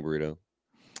 the volcano burrito.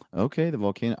 Okay, the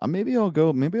volcano. Maybe I'll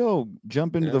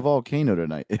jump into the volcano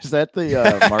tonight. Is that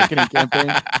the marketing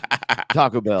campaign?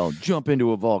 Taco Bell, jump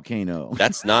into a volcano.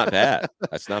 That's not bad.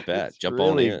 That's not bad. Jump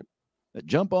on in.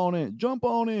 Jump on in. Jump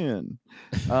on in.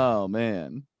 Oh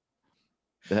man.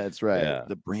 That's right. Yeah.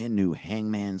 The brand new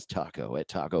Hangman's Taco at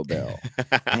Taco Bell.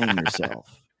 Hang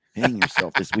yourself. Hang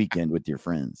yourself this weekend with your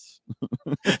friends.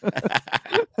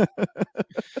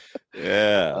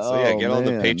 Yeah. So get on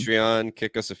the Patreon,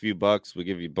 kick us a few bucks. We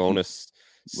give you bonus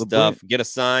stuff. Get a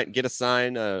sign,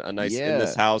 a nice in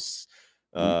this house.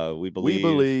 We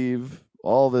believe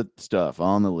all the stuff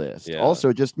on the list. Yeah.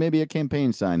 Also, just maybe a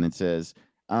campaign sign that says,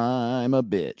 I'm a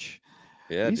bitch.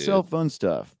 Yeah. We sell fun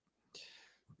stuff.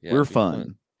 Yeah, we're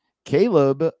fun.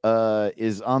 Caleb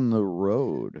is on the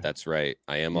road. That's right.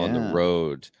 I am on the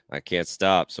road. I can't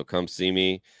stop. So come see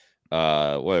me.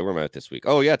 Where am I at this week?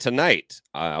 Oh yeah, tonight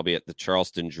I'll be at the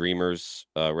Charleston Dreamers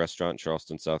restaurant in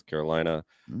Charleston, South Carolina.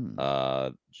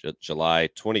 July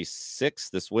 26th,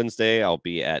 this Wednesday, I'll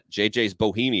be at JJ's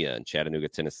Bohemia in Chattanooga,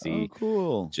 Tennessee. Oh,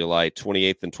 cool. July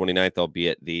 28th and 29th, I'll be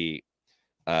at the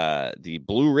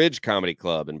Blue Ridge Comedy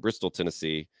Club in Bristol,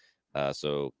 Tennessee.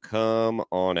 So come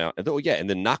on out. And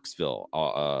then Knoxville,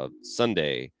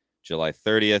 Sunday, July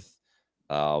 30th,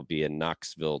 I'll be in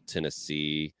Knoxville,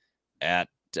 Tennessee at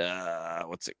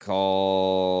what's it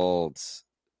called?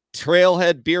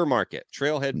 Trailhead Beer Market.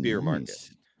 Beer Market.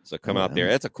 So come out there.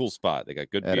 That's a cool spot. They got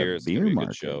good beers. It's gonna be a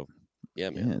good show.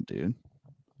 Yeah, man. Yeah, dude.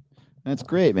 That's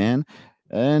great, man.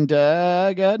 And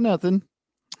I got nothing.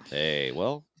 Hey,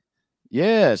 well.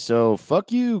 Yeah, so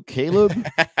fuck you, Caleb.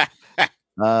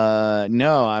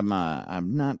 No,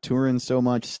 I'm not touring so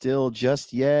much still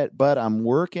just yet, but I'm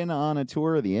working on a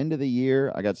tour at the end of the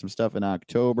year. I got some stuff in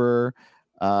October.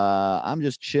 I'm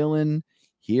just chilling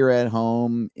here at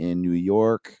home in New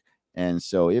York. And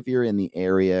so if you're in the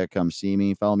area, come see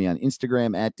me. Follow me on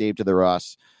Instagram at Dave to the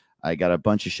Ross. I got a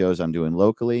bunch of shows I'm doing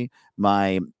locally.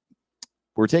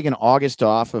 We're taking August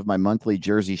off of my monthly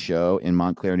Jersey show in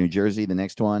Montclair, New Jersey. The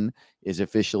next one is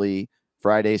officially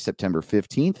Friday, September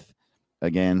 15th.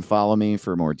 Again, follow me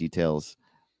for more details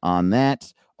on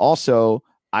that. Also,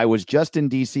 I was just in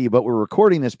DC, but we're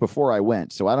recording this before I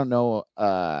went. So I don't know.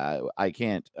 I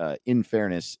can't, in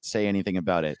fairness, say anything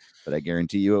about it, but I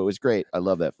guarantee you it was great. I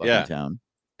love that fucking town.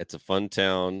 It's a fun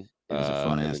town. It's a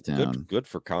fun ass town. Good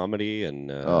for comedy. And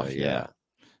yeah,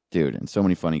 dude. And so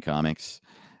many funny comics.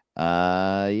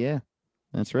 Yeah,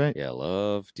 that's right. Yeah.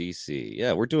 Love DC.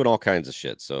 Yeah. We're doing all kinds of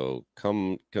shit. So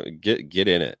come get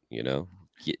in it,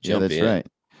 Jump that's in. Right.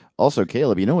 Also,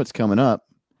 Caleb, you know what's coming up?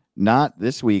 Not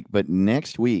this week, but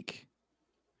next week.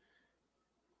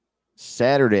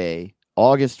 Saturday,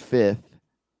 August 5th.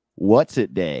 What's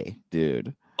It Day,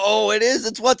 dude? Oh, it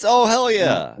is. Oh, hell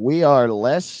yeah. We are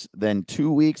less than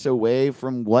 2 weeks away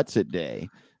from What's It Day.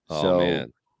 Oh, so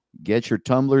man. Get your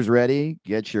tumblers ready.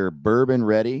 Get your bourbon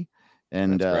ready.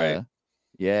 And that's right.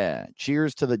 Yeah.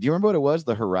 Cheers to do you remember what it was?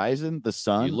 The horizon, the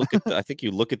sun? I think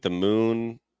you look at the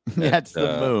moon. That's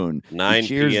the moon. 9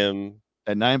 p.m.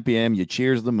 At 9 p.m., you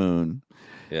cheers the moon.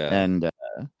 Yeah. And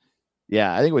I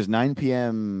think it was 9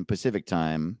 p.m. Pacific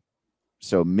time.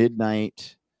 So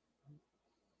midnight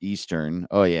Eastern.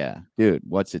 Oh, yeah. Dude,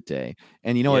 What's It Day?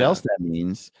 And you know what else that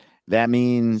means? That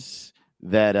means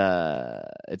that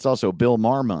it's also Bill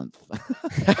Maher month.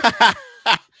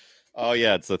 Oh,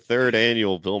 yeah. It's the third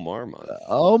annual Bill Maher month.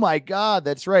 Oh, my God.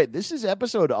 That's right. This is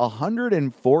episode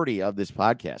 140 of this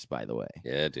podcast, by the way.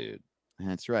 Yeah, dude.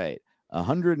 That's right.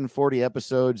 140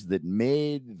 episodes that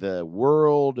made the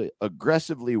world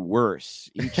aggressively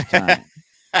worse each time.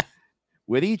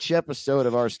 With each episode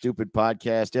of our stupid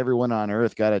podcast, everyone on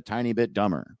Earth got a tiny bit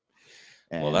dumber.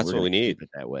 And well, that's what we need. Keep it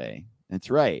that way. That's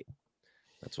right.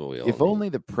 That's what we all If need. only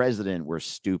the president were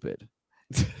stupid.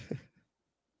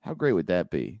 How great would that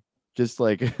be? Just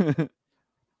like, all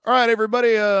right,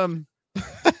 everybody.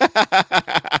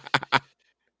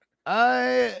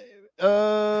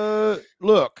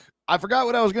 Look, I forgot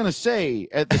what I was going to say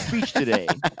at the speech today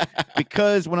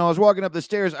because when I was walking up the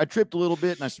stairs, I tripped a little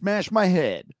bit and I smashed my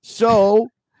head. So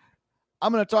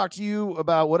I'm going to talk to you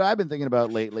about what I've been thinking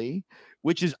about lately,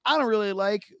 which is I don't really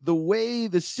like the way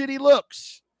the city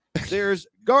looks. There's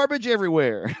garbage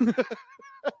everywhere.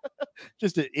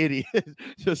 Just an idiot.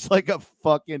 Just like a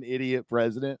fucking idiot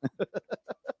president.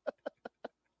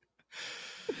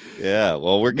 Yeah,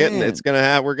 well, we're getting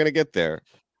Man. we're gonna get there.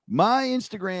 My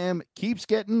Instagram keeps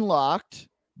getting locked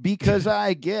because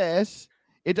I guess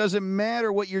it doesn't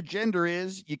matter what your gender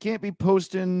is. You can't be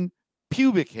posting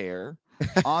pubic hair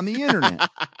on the internet.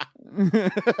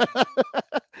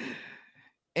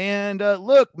 And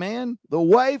look, man, the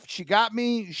wife, she got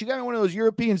me one of those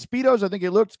European Speedos. I think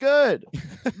it looks good.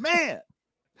 Man.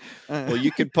 Well,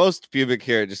 you can post pubic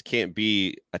hair, it just can't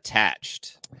be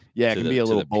attached. Yeah, it can be a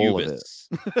little bowl of it.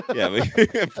 Yeah, but you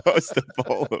can post a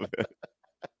bowl of it.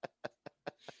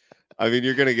 I mean,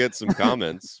 you're gonna get some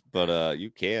comments, but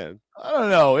you can. I don't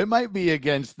know. It might be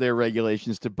against their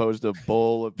regulations to post a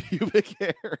bowl of pubic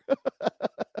hair.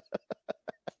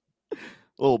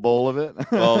 Little bowl of it.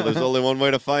 Well, there's only one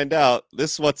way to find out.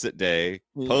 This What's It Day.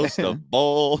 Post a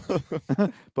bowl.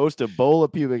 Post a bowl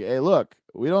of pubic. Hey, look,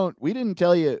 we didn't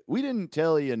tell you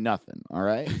nothing, all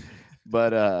right?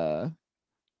 But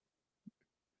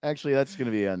actually that's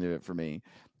gonna be under it for me.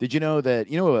 Did you know that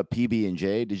a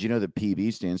PB&J? Did you know that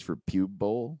PB stands for pube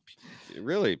bowl?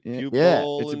 Really? Yeah, Pube yeah,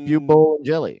 bowl it's a and pube bowl and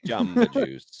jelly. Jamba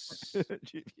juice.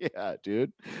 Yeah,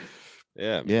 dude.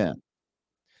 Yeah. Yeah.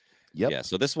 Yep. Yeah.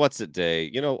 So this What's It Day,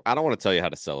 I don't want to tell you how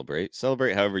to celebrate.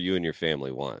 Celebrate however you and your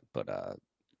family want, but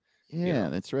yeah,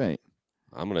 that's right.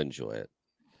 I'm gonna enjoy it.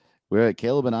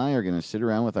 Caleb and I are gonna sit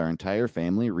around with our entire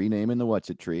family, renaming the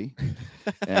What's It tree,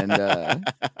 and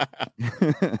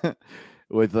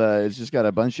with it's just got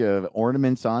a bunch of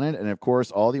ornaments on it, and of course,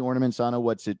 all the ornaments on a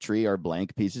What's It tree are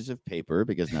blank pieces of paper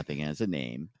because nothing has a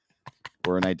name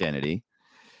or an identity.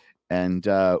 And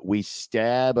we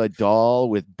stab a doll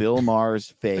with Bill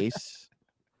Maher's face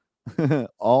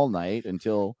all night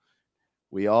until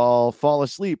we all fall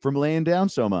asleep from laying down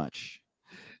so much.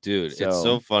 Dude, it's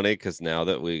so funny because now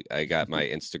that I got my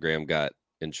Instagram got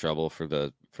in trouble for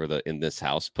the In This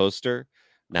House poster.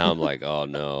 Now I'm like, oh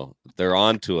no, they're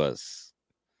on to us.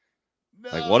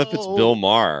 No. Like, what if it's Bill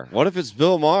Maher? What if it's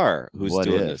Bill Maher who's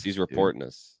doing this? He's reporting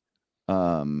us.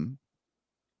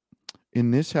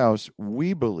 In this house,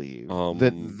 we believe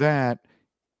that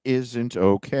isn't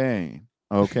okay.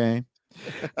 Okay.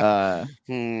 I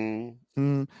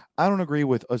don't agree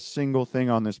with a single thing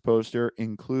on this poster,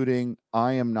 including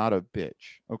I am not a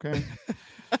bitch. Okay.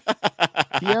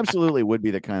 He absolutely would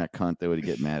be the kind of cunt that would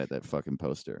get mad at that fucking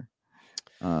poster.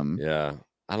 Yeah.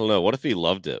 I don't know. What if he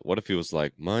loved it? What if he was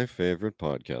like, my favorite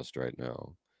podcast right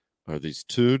now are these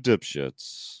two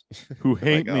dipshits who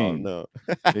hate me. Oh, no.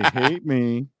 They hate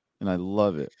me. And I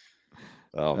love it.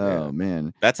 Oh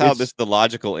man. That's how the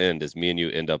logical end is. Me and you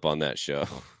end up on that show.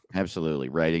 Absolutely.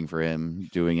 Writing for him,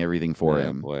 doing everything for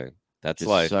him. Boy. That's just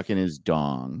life. Sucking his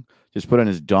dong. Just putting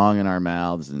his dong in our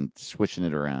mouths and switching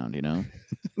it around,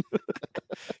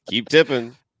 Keep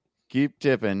tipping. Keep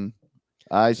tipping.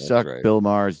 I suck right. Bill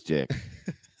Maher's dick.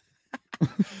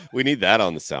 We need that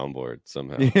on the soundboard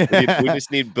somehow. Yeah. We just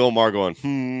need Bill Maher going,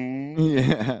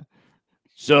 Yeah.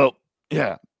 So,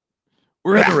 yeah.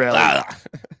 We're at the rally.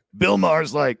 Bill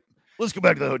Maher's like, let's go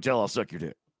back to the hotel. I'll suck your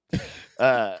dick.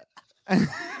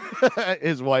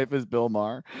 His wife is Bill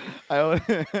Maher.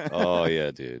 Oh, yeah,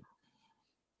 dude.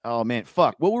 Oh, man.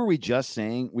 Fuck. What were we just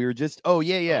saying? We were just. Oh,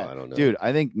 yeah. Oh, I don't know. Dude,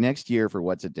 I think next year for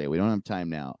What's It Day, we don't have time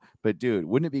now. But, dude,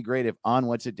 wouldn't it be great if on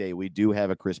What's It Day we do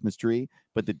have a Christmas tree,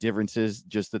 but the difference is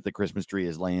just that the Christmas tree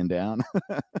is laying down?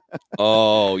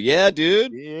 Oh, yeah,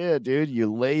 dude. Yeah, dude.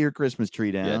 You lay your Christmas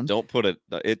tree down. Yeah, don't put it.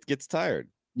 It gets tired.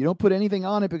 You don't put anything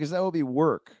on it because that will be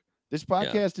work. This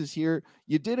podcast is here.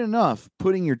 You did enough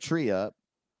putting your tree up,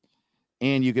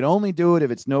 and you can only do it if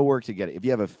it's no work to get it. If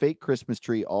you have a fake Christmas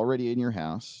tree already in your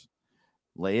house,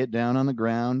 lay it down on the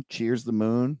ground, cheers the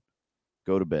moon,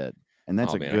 go to bed. And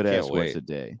that's good ass What's It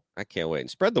Day. I can't wait. And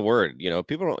spread the word. You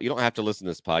don't have to listen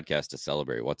to this podcast to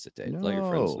celebrate What's It Day. No. Let your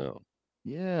friends know.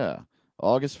 Yeah.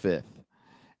 August 5th.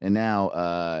 And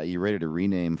now, you ready to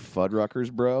rename Fuddruckers,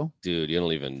 bro? Dude, you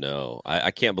don't even know.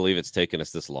 I can't believe it's taken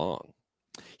us this long.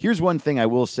 Here's one thing I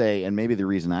will say, and maybe the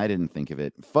reason I didn't think of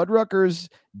it. Fuddruckers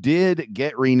did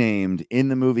get renamed in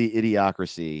the movie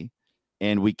Idiocracy,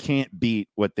 and we can't beat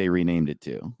what they renamed it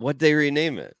to. What'd they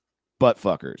rename it? Butt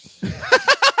fuckers.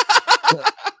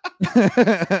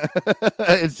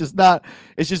 It's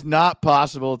just not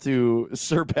possible to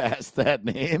surpass that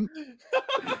name.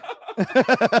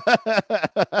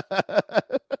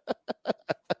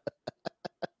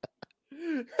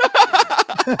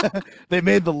 They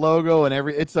made the logo and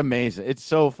it's amazing. It's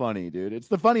so funny, dude. It's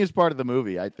the funniest part of the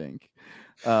movie, I think.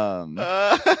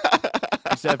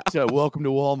 Except welcome to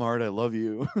Walmart. I love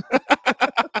you.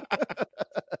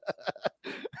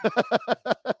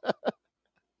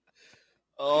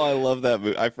 Oh, I love that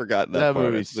movie. I forgot that That part.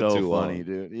 movie's It's been so too funny, long.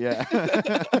 dude. Yeah.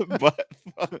 Butt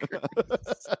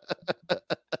fuckers.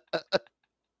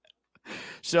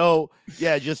 So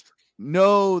yeah, just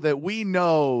know that we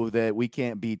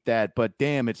can't beat that, but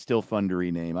damn, it's still fun to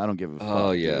rename. I don't give a fuck.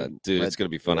 Oh yeah, dude, it's Let's gonna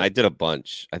be do fun. it. I did a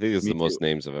bunch. I think this is Me the most too.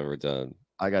 names I've ever done.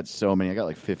 I got so many. I got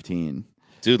like 15.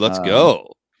 Dude, let's Um,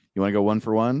 go. You want to go one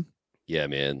for one? Yeah,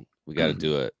 man, we got to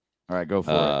do it. All right, go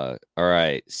for it. All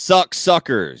right,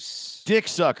 suckers. Dick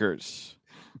suckers.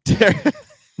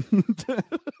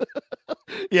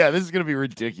 Yeah, this is gonna be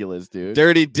ridiculous, dude.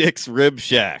 Dirty Dick's Rib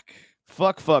Shack.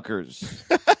 Fuck fuckers.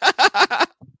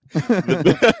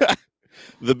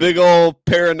 The big old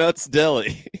Paranuts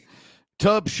Deli.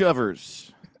 Tub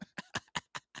shovers.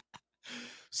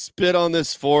 Spit on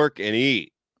this fork and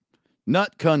eat.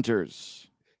 Nut cunters.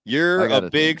 You're I got a a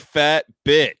big fat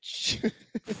bitch.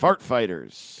 Fart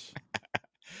fighters.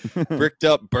 Bricked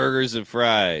up burgers and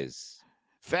fries.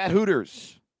 Fat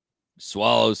hooters.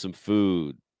 Swallow some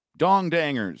food. Dong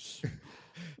dangers.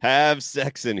 Have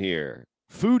sex in here.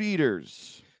 Food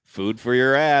eaters. Food for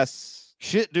your ass.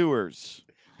 Shit doers.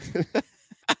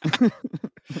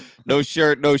 No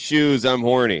shirt, no shoes. I'm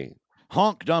horny.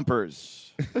 Honk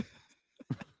dumpers.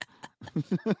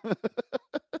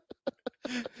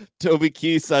 Toby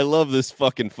Keith, I love this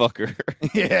fucking fucker.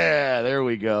 Yeah, there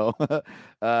we go.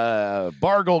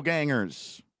 Bargle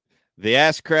gangers. The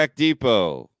Ass Crack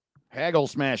Depot. Haggle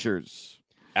smashers.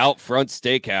 Out Front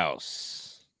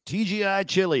Steakhouse. TGI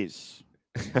chilies.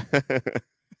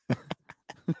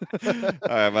 All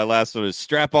right, my last one is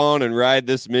strap on and ride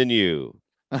this menu.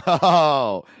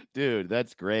 Oh, dude,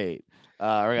 that's great. We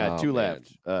got Oh, two man.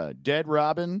 left. Dead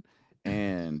Robin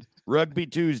and Rugby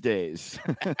Tuesdays.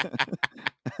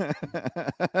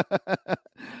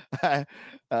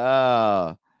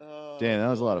 Oh, damn, that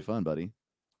was a lot of fun, buddy.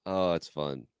 Oh, it's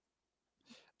fun.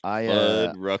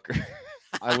 Fuddrucker.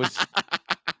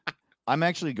 I'm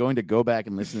actually going to go back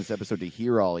and listen to this episode to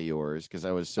hear all of yours because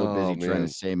I was so Oh, busy trying man.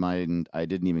 to say mine. I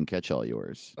didn't even catch all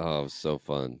yours, Oh, it was so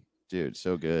fun. dude.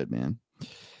 So good, man.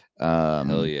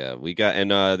 Hell yeah. We got,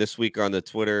 and this week on the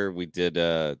Twitter, we did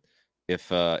if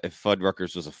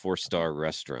Fuddruckers was a 4-star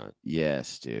restaurant.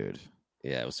 Yes, dude.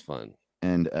 Yeah, it was fun.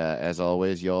 And as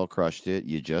always, y'all crushed it.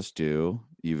 You just do.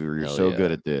 You're Hell so yeah.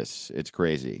 good at this. It's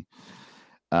crazy.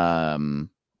 I'll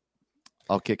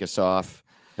kick us off.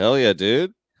 Hell yeah,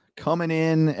 dude. Coming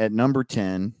in at number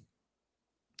 10.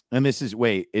 And this is,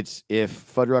 it's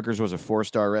if Fuddruckers was a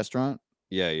 4-star restaurant.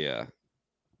 Yeah.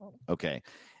 Okay.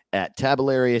 At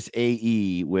Tabularius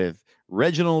AE with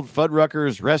Reginald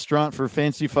Fuddruckers Restaurant for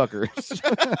Fancy Fuckers.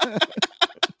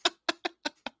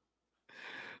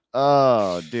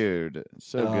 Oh, dude.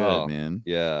 So Oh. good, man.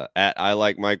 Yeah. At I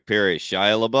Like Mike Perry,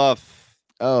 Shia LaBeouf.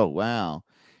 Oh, wow.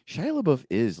 Shia LaBeouf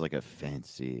is like a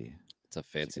fancy. It's a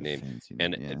fancy like a name. fancy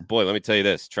And, yeah. and boy, let me tell you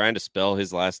this, trying to spell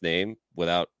his last name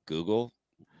without Google,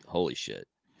 holy shit.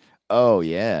 Oh,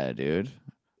 yeah, dude.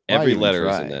 Why Every even letter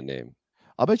is try? in that name.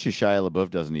 I'll bet you Shia LaBeouf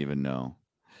doesn't even know.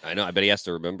 I know. I bet he has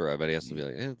to remember. I bet he has to be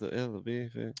like, the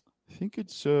beef. I think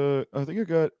it's I think I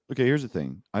got okay, here's the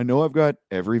thing. I know I've got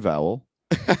every vowel.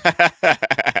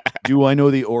 Do I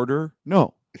know the order?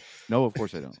 No. No, of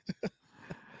course I don't.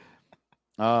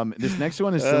 This next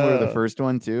one is similar to the first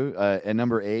one too. At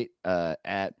number 8,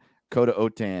 at Coda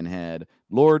Otan had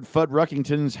Lord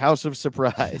Fuddruckington's House of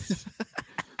Surprise.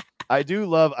 I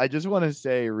just want to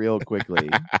say real quickly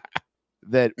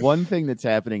that one thing that's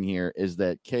happening here is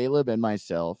that Caleb and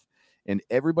myself and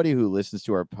everybody who listens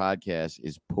to our podcast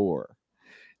is poor.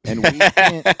 And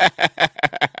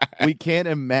we can't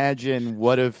imagine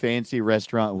what a fancy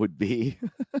restaurant would be.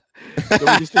 So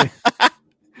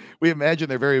we imagine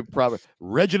they're very proper.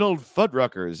 Reginald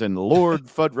Fuddruckers and Lord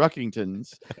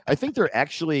Fuddruckingtons. I think they're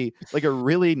actually like a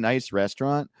really nice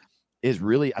restaurant. I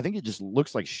think it just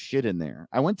looks like shit in there.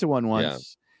 I went to one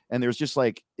once and there's just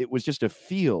it was just a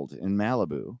field in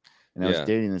Malibu. And I was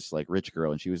dating this like rich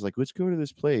girl and she was like, let's go to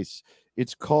this place.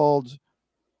 It's called,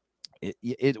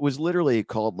 it was literally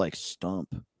called like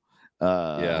Stump.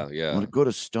 Yeah. I want to go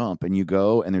to Stump, and you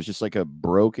go, and there's just like a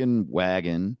broken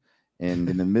wagon, and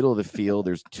in the middle of the field,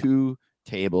 there's 2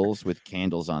 tables with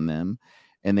candles on them,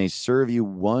 and they serve you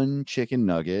 1 chicken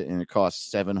nugget, and it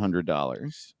costs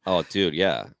 $700. Oh, dude,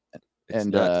 yeah. It's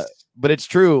nuts. But it's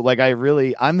true. Like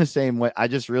I'm the same way. I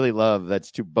just really love that's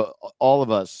too. But all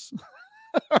of us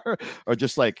are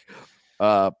just like.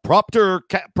 Proper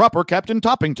Captain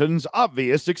Toppington's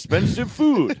obvious expensive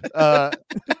food.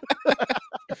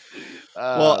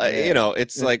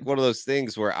 It's like one of those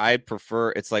things where I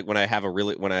prefer. It's like when I have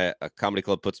a comedy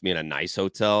club puts me in a nice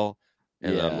hotel,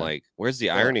 and I'm like, "Where's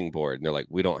the ironing board?" And they're like,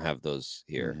 "We don't have those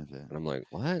here." And I'm like,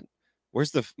 "What?"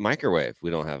 Where's the microwave? We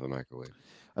don't have a microwave.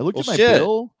 I looked Well, at my shit.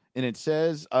 bill and it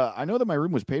says, I know that my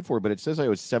room was paid for, but it says I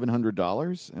was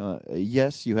 $700.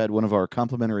 Yes, you had one of our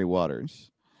complimentary waters.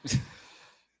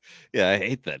 Yeah, I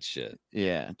hate that shit.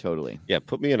 Yeah, totally. Yeah,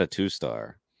 put me in a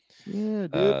 2-star. Yeah,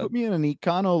 dude, put me in an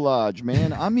Econo Lodge,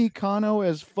 man. I'm Econo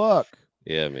as fuck.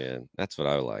 Yeah, man. That's what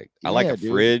I like. I like Yeah, a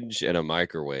dude. fridge and a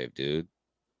microwave, dude.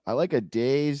 I like a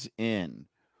Days Inn.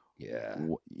 Yeah.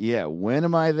 Yeah, when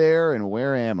am I there and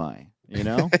where am I? You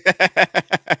know?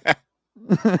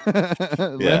 Let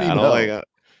me I don't know. like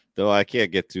though I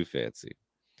can't get too fancy.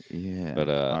 Yeah. But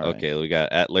all right. okay, we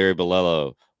got at Larry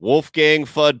Bolello, Wolfgang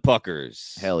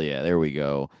Fuddruckers. Hell yeah, there we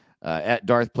go. At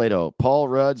Darth Plato, Paul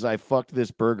Rudd's I fucked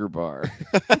this burger bar.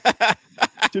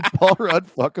 Did Paul Rudd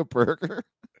fuck a burger?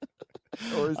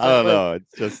 Or is I don't that know.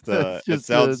 It's just that's it just,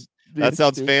 sounds being that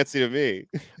sounds stupid? fancy to me.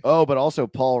 Oh, but also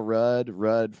Paul Rudd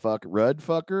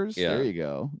fuckers. Yeah. There you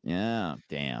go. Yeah,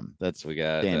 damn. That's We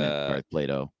got damn it, Darth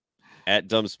Plato. at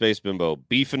Dumb Space Bimbo,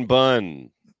 beef and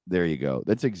bun. There you go.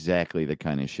 That's exactly the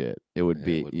kind of shit. It would Yeah,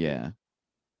 be. it would be. Yeah.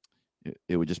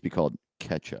 It would just be called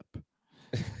ketchup,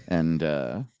 and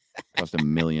cost $1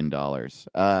 million.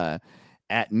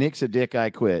 At Nick's a dick, I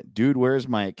quit. Dude, where's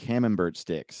my camembert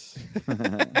sticks?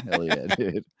 Hell yeah,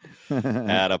 dude.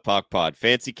 At a Pock Pod,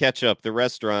 fancy ketchup, the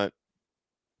restaurant.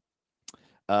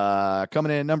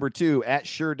 Coming in at number 2, at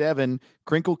Sure Devon,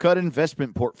 crinkle cut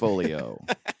investment portfolio.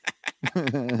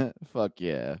 Fuck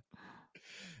yeah.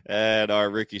 And our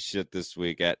Ricky shit this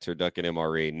week at Turducken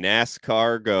MRE,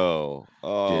 NASCAR Go.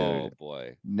 Oh Dude.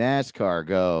 boy, NASCAR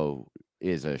Go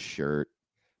is a shirt.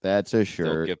 That's a don't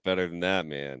shirt. get better than that,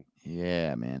 man.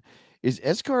 Yeah, man. Is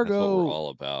That's what we're escargot all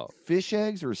about. fish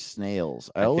eggs or snails?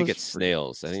 I think always it's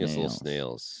snails. I think it's little snails.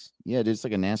 snails. Yeah, dude, it's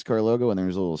like a NASCAR logo, and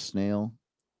there's a little snail.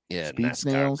 Yeah, Speed NASCAR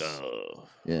snails? Go.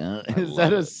 Yeah, I is that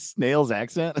love a it. snail's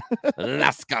accent?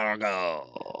 NASCAR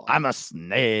Go. I'm a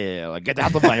snail. Get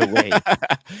out of my way.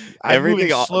 I'm Everything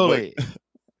moving slowly.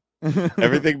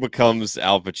 Everything becomes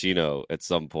Al Pacino at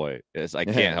some point. I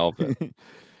can't help it.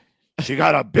 She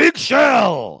got a big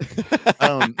shell.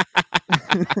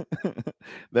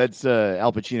 That's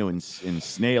Al Pacino in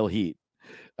Snail Heat.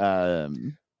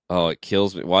 Oh, it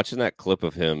kills me watching that clip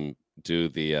of him do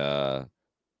the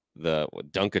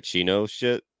Dunkachino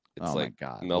shit. It's Oh like my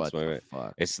god, melts what my the way.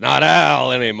 fuck? It's not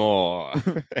Al anymore.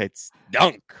 It's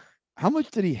Dunk. How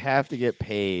much did he have to get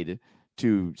paid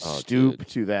to Oh, stoop dude.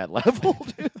 to that level,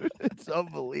 dude? It's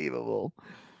unbelievable.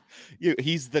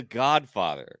 He's the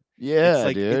Godfather. Yeah, it's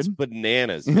like it's dude.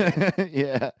 bananas. man.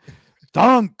 Yeah.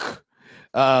 Dunk.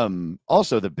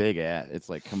 Also the big ad. It's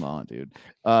like, come on, dude.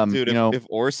 Dude, you know, if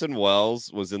Orson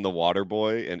Welles was in The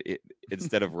Waterboy and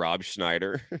instead of Rob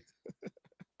Schneider,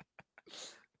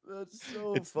 that's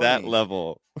so it's that funny.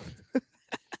 level.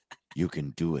 You can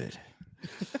do it.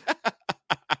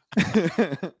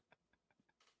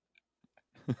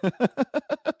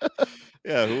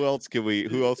 Yeah, who else could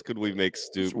we make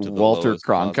stoop to the Walter lowest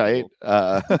Cronkite.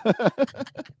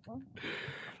 possible?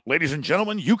 Ladies and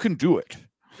gentlemen, you can do it.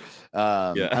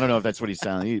 Yeah. I don't know if that's what he's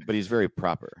sounding, but he's very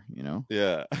proper, you know?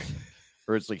 Yeah.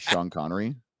 Or it's like Sean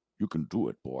Connery. You can do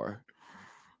it, boy.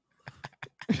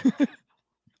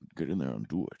 Get in there and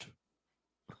do it.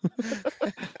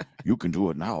 You can do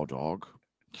it now, dog.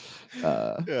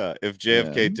 Yeah, if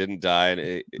JFK Yeah. didn't die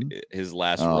and his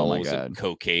last Oh role my was in God.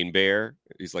 Cocaine Bear,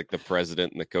 he's like the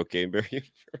president in the Cocaine Bear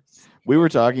universe. We were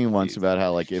talking once Jeez. about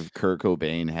how, like, if Kurt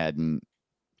Cobain hadn't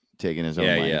taken his own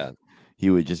Yeah, life, yeah. he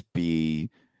would just be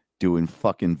doing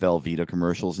fucking Velveeta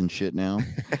commercials and shit now.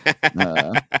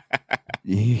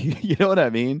 You know what I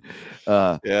mean?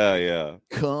 Yeah.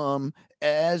 Come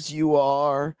as you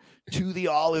are to the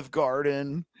Olive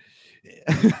Garden.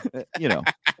 You know.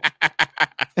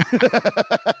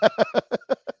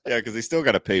 Yeah, because he still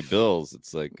got to pay bills.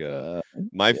 It's like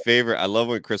my favorite. I love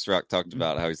when Chris Rock talked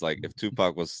about how he's like, if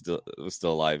Tupac was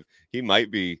still alive, he might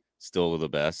be still the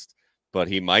best, but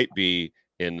he might be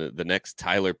in the next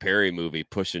Tyler Perry movie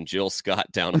pushing Jill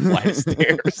Scott down a flight of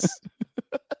stairs.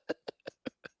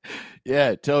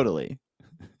 Yeah, totally.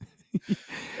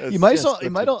 It's You might just all, such you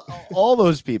might a- all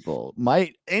those people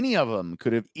might any of them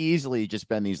could have easily just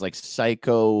been these like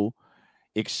psycho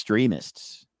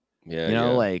extremists. Yeah, You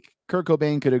know, yeah. like Kurt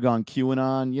Cobain could have gone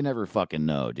QAnon. You never fucking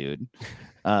know, dude.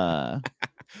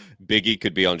 Biggie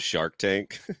could be on Shark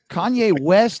Tank. Kanye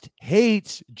West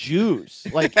hates Jews.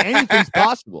 Like anything's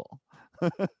possible.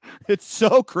 It's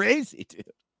so crazy, dude.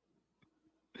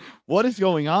 What is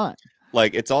going on?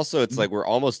 Like it's like we're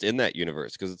almost in that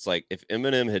universe because it's like if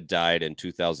Eminem had died in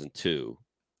 2002,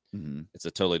 Mhm. it's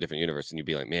a totally different universe. And you'd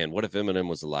be like, man, what if Eminem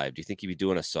was alive? Do you think he'd be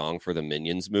doing a song for the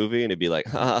Minions movie? And it'd be like,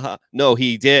 ha ha ha. No,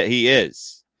 he did. He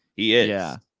is. He is.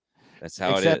 Yeah. That's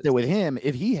how Except it is. that with him,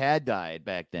 if he had died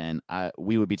back then,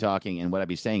 we would be talking, and what I'd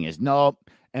be saying is, no,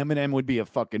 Eminem would be a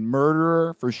fucking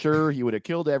murderer for sure. He would have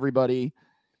killed everybody.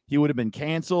 He would have been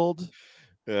canceled.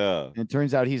 Yeah. And it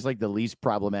turns out he's like the least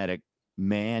problematic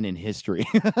man in history.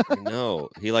 No,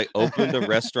 he like opened a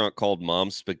restaurant called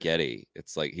Mom's Spaghetti.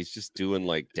 It's like he's just doing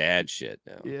like dad shit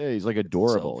now. Yeah, he's like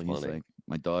adorable. so He's funny. like,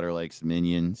 my daughter likes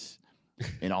Minions.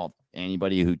 And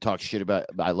anybody who talks shit about,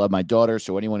 I love my daughter,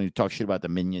 so anyone who talks shit about the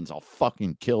Minions, I'll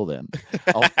fucking kill them.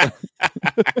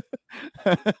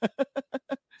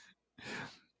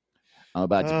 I'm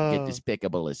about to get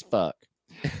despicable as fuck.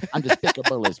 I'm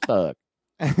despicable as fuck.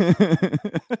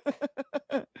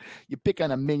 You pick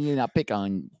on a Minion, I'll pick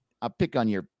on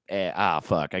your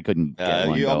fuck. I couldn't get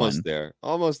one you going. almost there.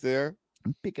 Almost there.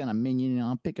 I'm pick on a Minion and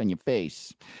I'll pick on your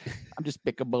face. I'm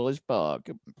despicable as fuck.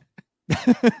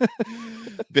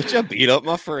 Bitch, I beat up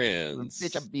my friends.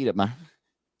 Bitch, I beat up my.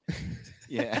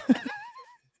 Yeah.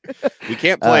 We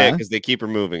can't play it because they keep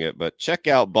removing it, but check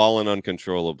out Ballin'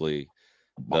 Uncontrollably,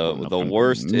 the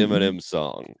worst Eminem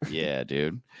song. Yeah,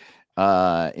 dude.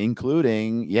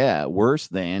 Including, worse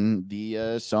than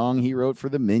the song he wrote for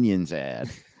the Minions ad.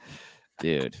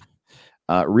 Dude.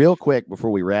 Real quick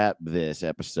before we wrap this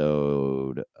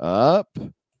episode up.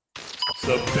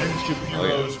 The Ben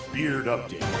Shapiro's Beard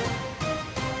Update.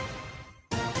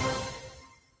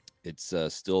 It's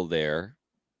still there.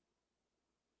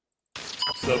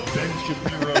 The Ben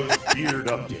Shapiro's Beard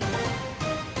Update.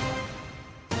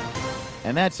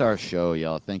 And that's our show,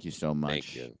 y'all. Thank you so much.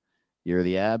 Thank you. You're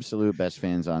the absolute best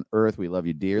fans on earth. We love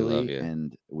you dearly. love you.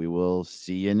 And we will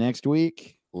see you next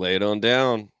week. Lay it on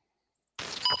down.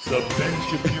 The Ben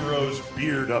Shapiro's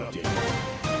Beard Update.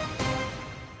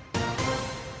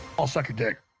 I'll suck your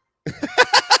dick.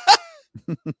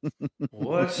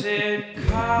 What's it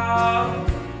called?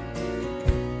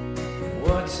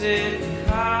 What's it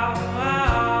called?